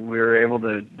it, we were able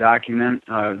to document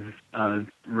a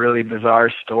really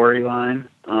bizarre storyline.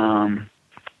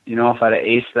 If I'd have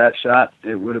aced that shot,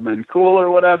 it would have been cool or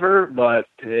whatever, but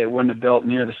it wouldn't have built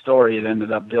near the story it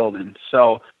ended up building.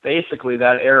 So basically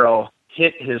that arrow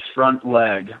hit his front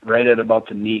leg right at about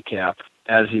the kneecap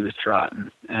as he was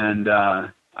trotting. And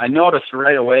I noticed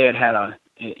right away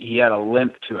he had a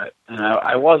limp to it. And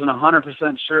I wasn't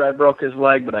 100% sure I broke his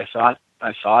leg, but I thought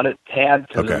it had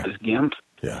because of his gimp.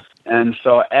 Yeah. And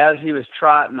so as he was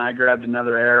trotting, I grabbed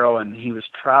another arrow, and he was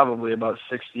probably about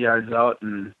 60 yards out.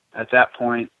 And at that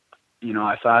point,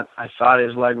 I thought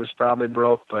his leg was probably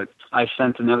broke, but I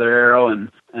sent another arrow,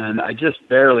 and I just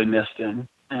barely missed him.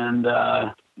 And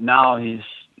now he's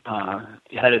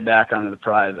headed back onto the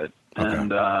private,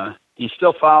 and he's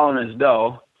still following his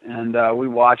doe. And we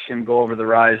watched him go over the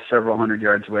rise several hundred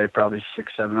yards away, probably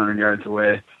 600-700 yards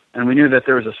away. And we knew that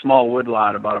there was a small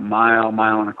woodlot about a mile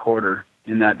and a quarter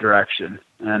in that direction.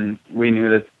 And we knew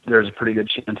that there was a pretty good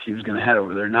chance he was going to head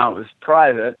over there. Now it was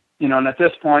private, and at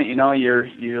this point,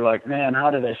 you're like, man, how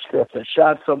did I screw up that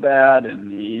shot so bad?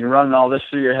 And you're running all this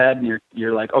through your head, and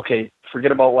you're like, okay,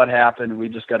 forget about what happened. We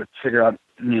just got to figure out,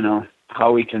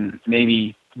 how we can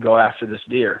maybe go after this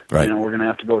deer. Right. We're going to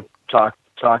have to go talk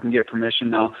and get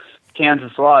permission. Now,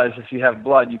 Kansas law is if you have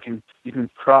blood, you can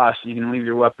cross, you can leave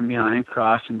your weapon behind,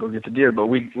 cross, and go get the deer. But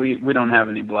we don't have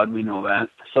any blood. We know that.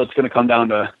 So it's going to come down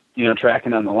to,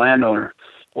 tracking down the landowner.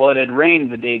 Well, it had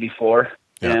rained the day before,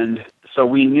 and so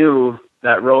we knew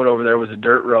that road over there was a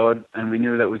dirt road, and we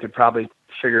knew that we could probably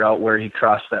figure out where he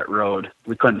crossed that road.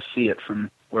 We couldn't see it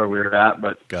from where we were at,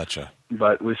 but gotcha.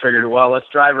 But we figured, well, let's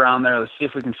drive around there. Let's see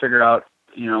if we can figure out,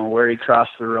 where he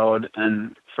crossed the road,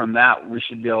 and from that we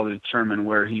should be able to determine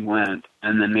where he went,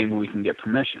 and then maybe we can get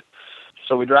permission.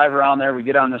 So we drive around there. We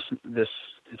get on this.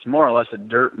 It's more or less a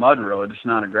dirt mud road. It's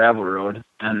not a gravel road,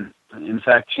 and in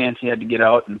fact, Chansey had to get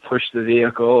out and push the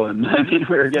vehicle, and we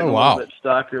were getting a little bit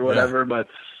stuck or whatever. Yeah.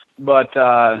 But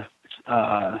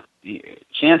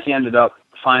Chansey ended up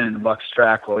finding the buck's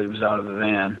track while he was out of the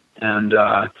van, and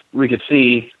we could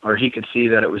see, or he could see,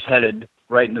 that it was headed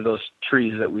right into those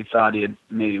trees that we thought he had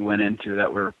maybe went into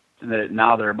that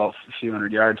now they're about a few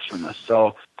hundred yards from us.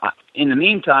 So in the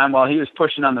meantime, while he was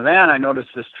pushing on the van, I noticed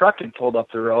this truck had pulled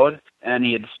up the road, and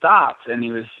he had stopped, and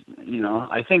he was,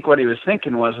 I think what he was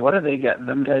thinking was, what are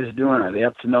them guys doing? Are they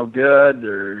up to no good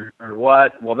or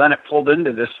what? Well, then it pulled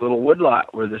into this little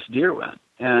woodlot where this deer went,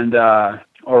 and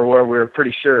or where we were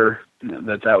pretty sure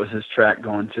that was his track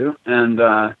going to. And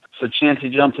so Chansey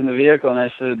jumped in the vehicle,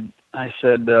 and I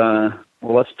said,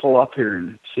 well, let's pull up here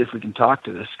and see if we can talk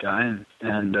to this guy.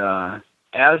 And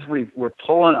as we were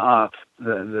pulling up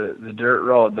the dirt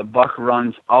road, the buck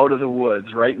runs out of the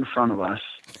woods right in front of us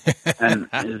and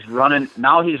is running.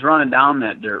 Now he's running down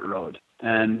that dirt road,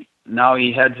 and now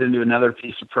he heads into another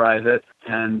piece of private,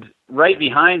 and right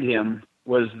behind him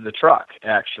was the truck,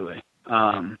 actually.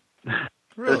 Really?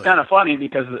 It was kind of funny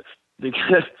because,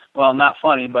 well, not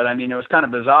funny, but I mean, it was kind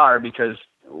of bizarre because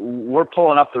we're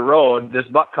pulling up the road. This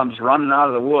buck comes running out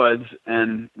of the woods,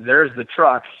 and there's the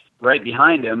truck right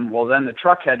behind him. Well, then the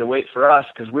truck had to wait for us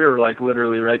because we were like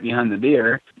literally right behind the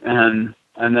deer. And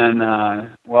then,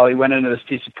 he went into this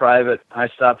piece of private. I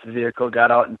stopped the vehicle,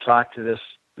 got out and talked to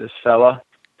this fella.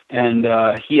 And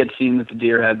he had seen that the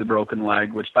deer had the broken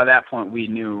leg, which by that point we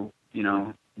knew,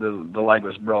 the leg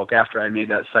was broke after I made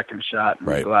that second shot and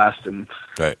right. glassed, and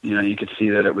you could see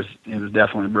that it was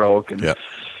definitely broke. And yep.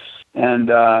 And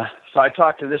so I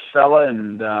talked to this fella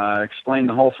and explained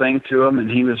the whole thing to him, and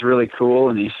he was really cool.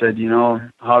 And he said,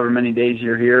 however many days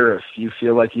you're here, if you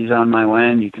feel like he's on my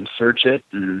land, you can search it.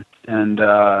 And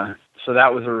so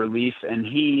that was a relief. And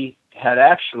he had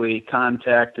actually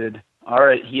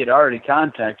he had already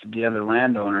contacted the other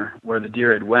landowner where the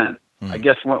deer had went. I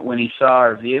guess when he saw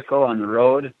our vehicle on the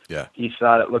road, he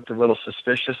thought it looked a little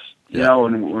suspicious,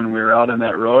 when we were out on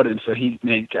that road. And so he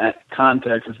made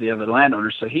contact with the other landowner.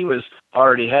 So he was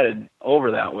already headed over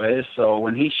that way. So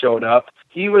when he showed up,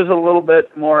 he was a little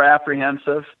bit more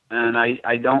apprehensive. And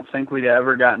I don't think we'd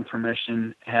ever gotten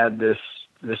permission had this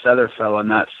other fella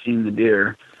not seen the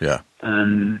deer. Yeah.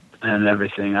 And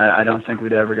everything. I don't think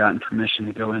we'd ever gotten permission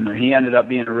to go in there. He ended up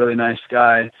being a really nice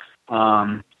guy.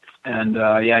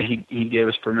 He gave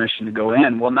us permission to go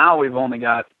in. Well, now we've only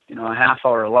got, a half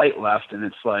hour light left, and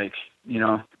it's like,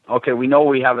 okay, we know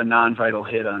we have a non-vital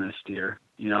hit on this deer.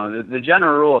 The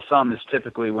general rule of thumb is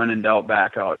typically when in doubt,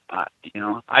 back out.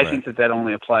 I think that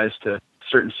only applies to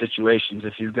certain situations.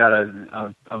 If you've got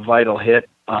a vital hit,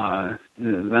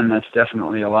 then that's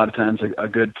definitely a lot of times a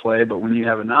good play. But when you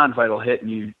have a non-vital hit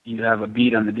and you have a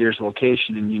bead on the deer's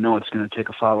location and it's going to take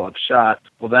a follow-up shot,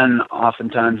 well, then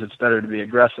oftentimes it's better to be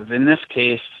aggressive. In this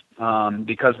case,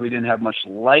 because we didn't have much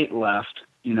light left,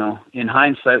 in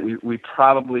hindsight, we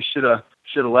probably should have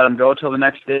let him go till the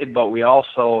next day, but we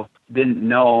also didn't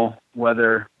know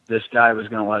whether this guy was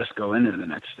going to let us go into the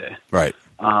next day. Right.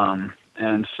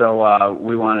 And so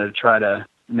we wanted to try to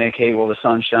make hay while the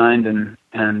sun shined and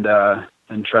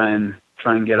try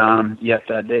and get on him yet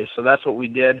that day. So that's what we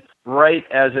did. Right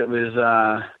as it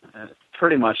was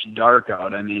pretty much dark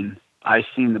out. I mean, I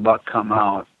seen the buck come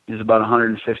out. He was about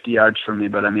 150 yards from me,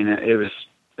 but I mean, it was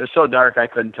so dark I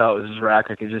couldn't tell it was his rack.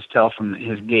 I could just tell from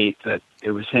his gait that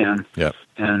it was him. Yep.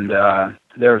 And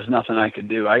there was nothing I could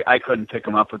do. I couldn't pick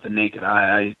him up with the naked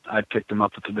eye. I picked him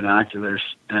up with the binoculars,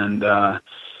 and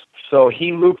so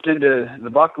the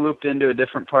buck looped into a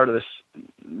different part of this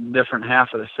different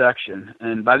half of the section.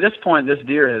 And by this point, this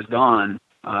deer has gone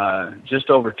just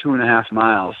over 2.5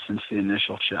 miles since the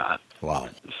initial shot. Wow.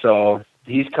 So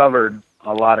he's covered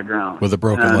a lot of ground. With a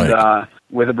broken leg.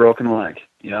 With a broken leg,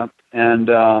 yep. And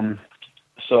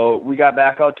so we got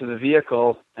back out to the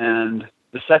vehicle, and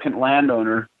the second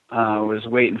landowner was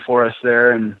waiting for us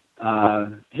there. And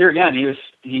here again,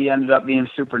 he ended up being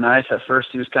super nice. At first,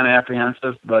 he was kind of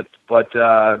apprehensive, but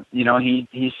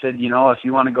he said, if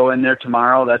you want to go in there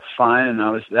tomorrow, that's fine. And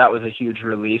that was a huge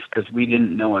relief because we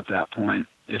didn't know at that point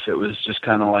if it was just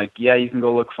kind of like, yeah, you can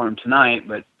go look for him tonight,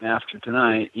 but after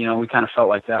tonight, we kind of felt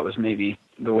like that was maybe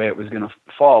the way it was going to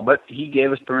fall. But he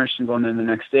gave us permission going in the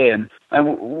next day, and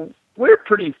we're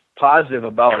pretty positive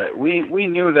about it. We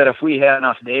knew that if we had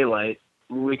enough daylight,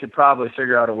 we could probably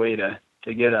figure out a way to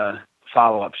get a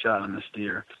follow-up shot on this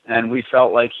deer. And we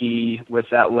felt like with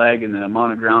that leg and the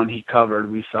amount of ground he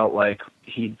covered, we felt like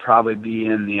he'd probably be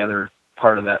in the other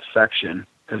part of that section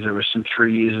because there was some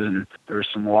trees and there was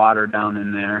some water down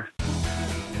in there.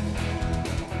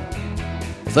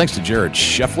 Well, thanks to Jared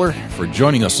Scheffler for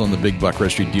joining us on the Big Buck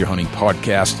Registry Deer Hunting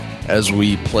Podcast as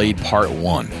we played part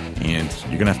 1. And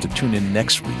you're going to have to tune in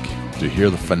next week to hear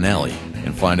the finale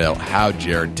and find out how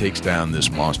Jared takes down this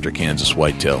monster Kansas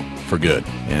whitetail for good.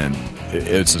 And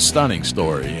it's a stunning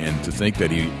story, and to think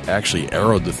that he actually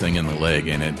arrowed the thing in the leg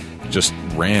and it just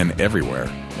ran everywhere.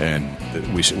 And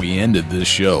we ended this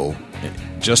show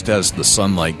just as the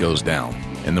sunlight goes down.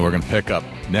 And then we're going to pick up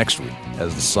next week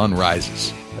as the sun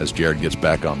rises, as Jared gets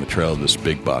back on the trail of this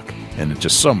big buck. And it's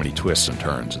just so many twists and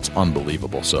turns. It's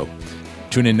unbelievable. So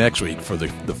tune in next week for the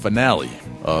finale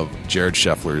of Jared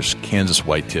Scheffler's Kansas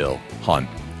whitetail hunt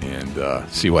and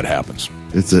see what happens.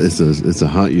 It's a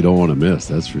hunt you don't want to miss.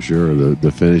 That's for sure.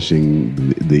 The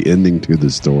finishing, the ending to the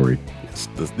story.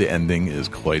 The ending is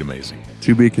quite amazing.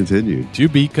 To be continued. To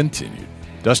be continued.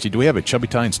 Dusty, do we have a Chubby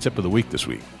Tines tip of the week this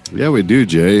week? Yeah, we do,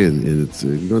 Jay. And it's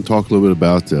we're going to talk a little bit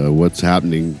about what's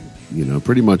happening,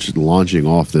 pretty much launching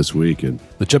off this week. And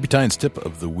the Chubby Tines tip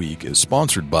of the week is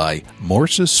sponsored by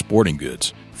Morse's Sporting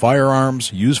Goods.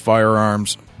 Firearms, used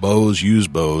firearms, bows,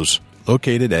 used bows,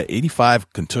 located at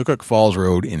 85 Kentucky Falls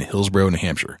Road in Hillsborough, New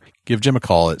Hampshire. give Jim a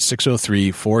call at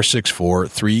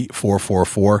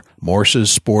 603-464-3444,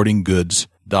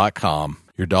 morrissportinggoods.com.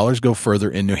 Your dollars go further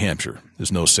in New Hampshire.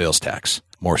 There's no sales tax.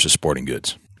 Morris's Sporting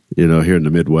Goods. You know, here in the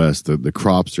Midwest, the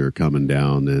crops are coming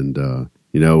down, and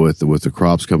with the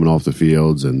crops coming off the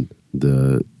fields, and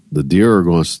the deer are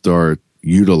going to start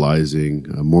utilizing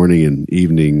morning and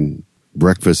evening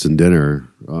breakfast and dinner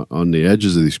on the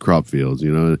edges of these crop fields.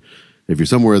 You know, if you're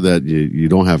somewhere that you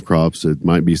don't have crops, it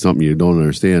might be something you don't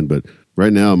understand. But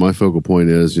right now, my focal point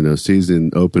is,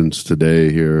 season opens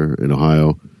today here in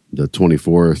Ohio, the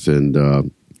 24th,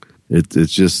 and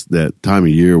it's just that time of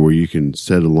year where you can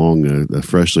sit along a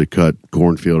freshly cut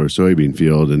cornfield or soybean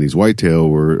field, and these whitetail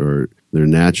they're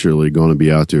naturally going to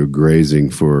be out there grazing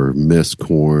for missed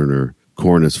corn or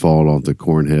corn that's fallen off the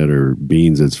corn head, or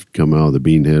beans that's come out of the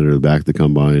bean head or the back of the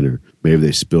combine, or maybe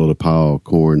they spilled a pile of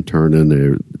corn, turned in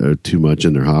there too much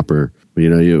in their hopper. But,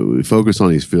 you focus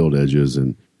on these field edges,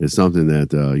 and it's something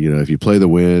that, if you play the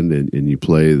wind and you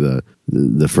play the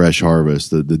fresh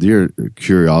harvest, the deer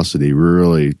curiosity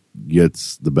really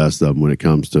gets the best of them when it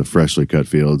comes to freshly cut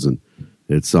fields. And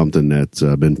it's something that's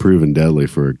been proven deadly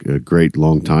for a great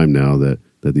long time now, that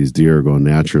these deer are going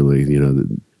naturally,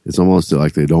 it's almost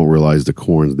like they don't realize the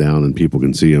corn's down and people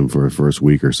can see them for the first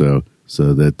week or so.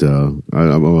 So that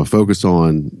I'm going to focus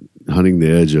on hunting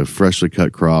the edge of freshly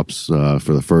cut crops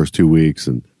for the first 2 weeks,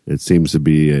 and it seems to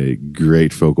be a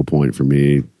great focal point for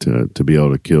me to be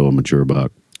able to kill a mature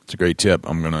buck. It's a great tip.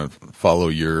 I'm going to follow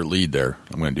your lead there.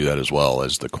 I'm going to do that as well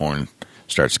as the corn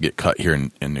starts to get cut here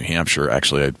in New Hampshire.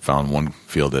 Actually, I found one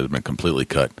field that had been completely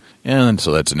cut, and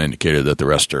so that's an indicator that the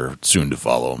rest are soon to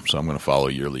follow. So I'm going to follow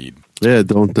your lead. Yeah, it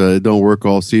don't work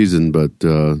all season, but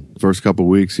first couple of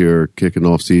weeks here, kicking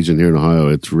off season here in Ohio,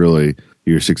 it's really,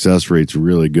 your success rate's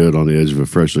really good on the edge of a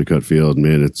freshly cut field.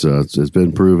 Man, it's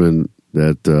been proven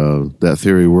that that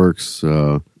theory works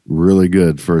really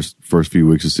good first few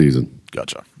weeks of season.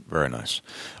 Gotcha. Very nice.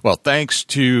 Well, thanks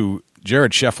to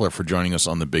Jared SCHEFFLER for joining us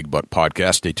on the Big Buck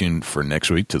Podcast. Stay tuned for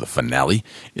next week to the finale.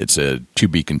 It's a to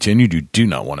be continued. You do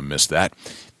not want to miss that.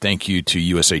 Thank you to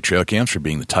USA Trail Cams for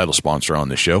being the title sponsor on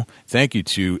the show. Thank you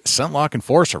to ScentLock and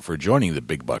Forcer for joining the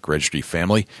Big Buck Registry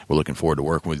family. We're looking forward to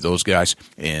working with those guys.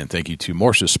 And thank you to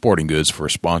Morris's Sporting Goods for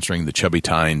sponsoring the Chubby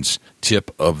Tines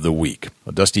Tip of the Week.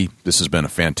 Well, Dusty, this has been a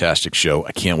fantastic show.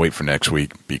 I can't wait for next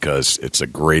week because it's a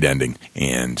great ending,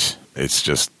 and it's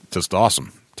just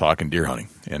awesome talking deer hunting.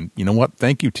 And you know what?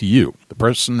 Thank you to you, the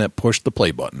person that pushed the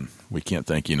play button. We can't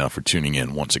thank you enough for tuning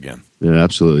in once again. Yeah,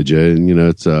 absolutely, Jay. And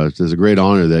it's a great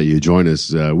honor that you join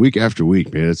us week after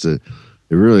week, man. It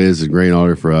really is a great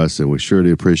honor for us, and we sure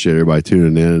do appreciate everybody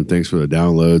tuning in. And thanks for the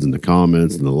downloads and the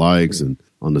comments and the likes and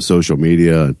on the social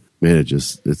media. And man,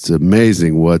 it's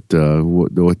amazing what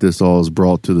this all has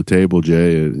brought to the table,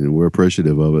 Jay, and we're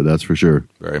appreciative of it. That's for sure.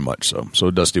 Very much so.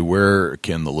 So, Dusty, where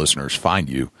can the listeners find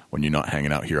you when you're not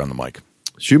hanging out here on the mic?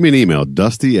 Shoot me an email,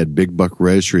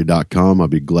 dusty@bigbuckregistry.com. I'll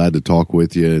be glad to talk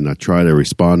with you, and I try to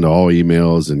respond to all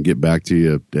emails and get back to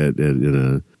you in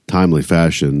a timely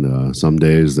fashion. Some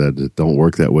days that it don't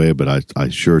work that way, but I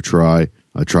sure try.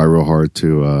 I try real hard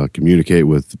to communicate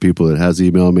with the people that has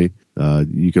emailed me.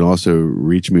 You can also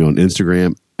reach me on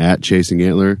Instagram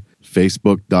 @ChasingAntler,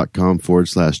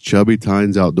 Facebook.com/Chubby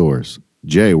Tines Outdoors.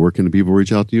 Jay, where can the people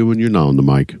reach out to you when you're not on the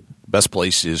mic? Best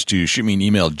place is to shoot me an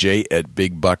email,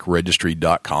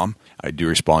 jay@bigbuckregistry.com. I do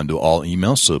respond to all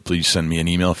emails, so please send me an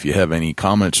email if you have any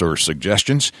comments or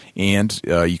suggestions. And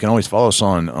you can always follow us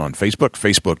on Facebook,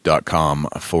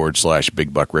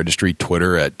 facebook.com/bigbuckregistry,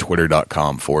 Twitter at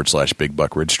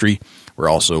twitter.com/bigbuckregistry. We're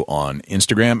also on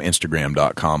Instagram,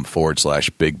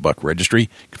 instagram.com/bigbuckregistry. You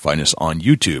can find us on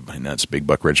YouTube, and that's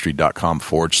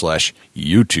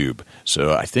bigbuckregistry.com/YouTube.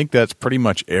 So I think that's pretty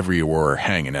much everywhere we're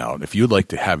hanging out. If you'd like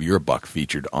to have your buck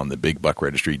featured on the Big Buck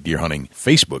Registry Deer Hunting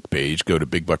Facebook page, go to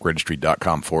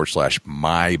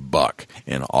bigbuckregistry.com/mybuck,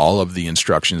 and all of the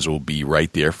instructions will be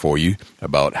right there for you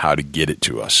about how to get it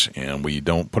to us. And we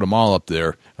don't put them all up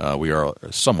there. We are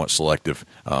somewhat selective,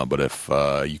 but if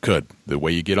you could, the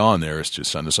way you get on there is to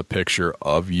send us a picture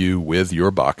of you with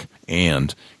your buck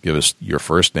and give us your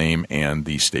first name and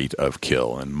the state of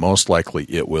kill. And most likely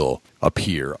it will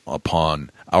appear upon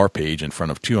our page in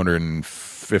front of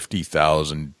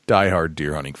 250,000 diehard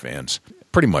deer hunting fans.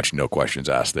 Pretty much no questions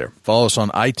asked there. Follow us on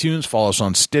iTunes, follow us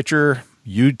on Stitcher,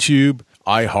 YouTube,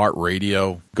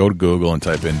 iHeartRadio. Go to Google and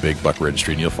type in Big Buck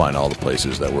Registry, and you'll find all the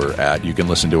places that we're at. You can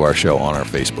listen to our show on our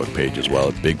Facebook page as well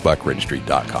at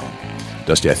bigbuckregistry.com.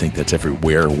 Dusty, I think that's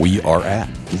everywhere we are at.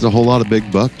 There's a whole lot of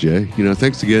big buck, Jay.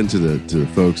 Thanks again to the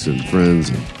folks and friends,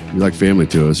 and you like family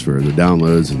to us for the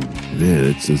downloads. And man,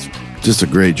 it's just a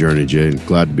great journey, Jay.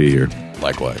 Glad to be here.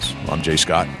 Likewise, I'm Jay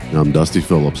Scott. And I'm Dusty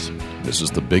Phillips. This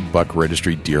is the Big Buck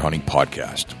Registry Deer Hunting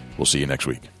Podcast. We'll see you next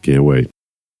week. Can't wait.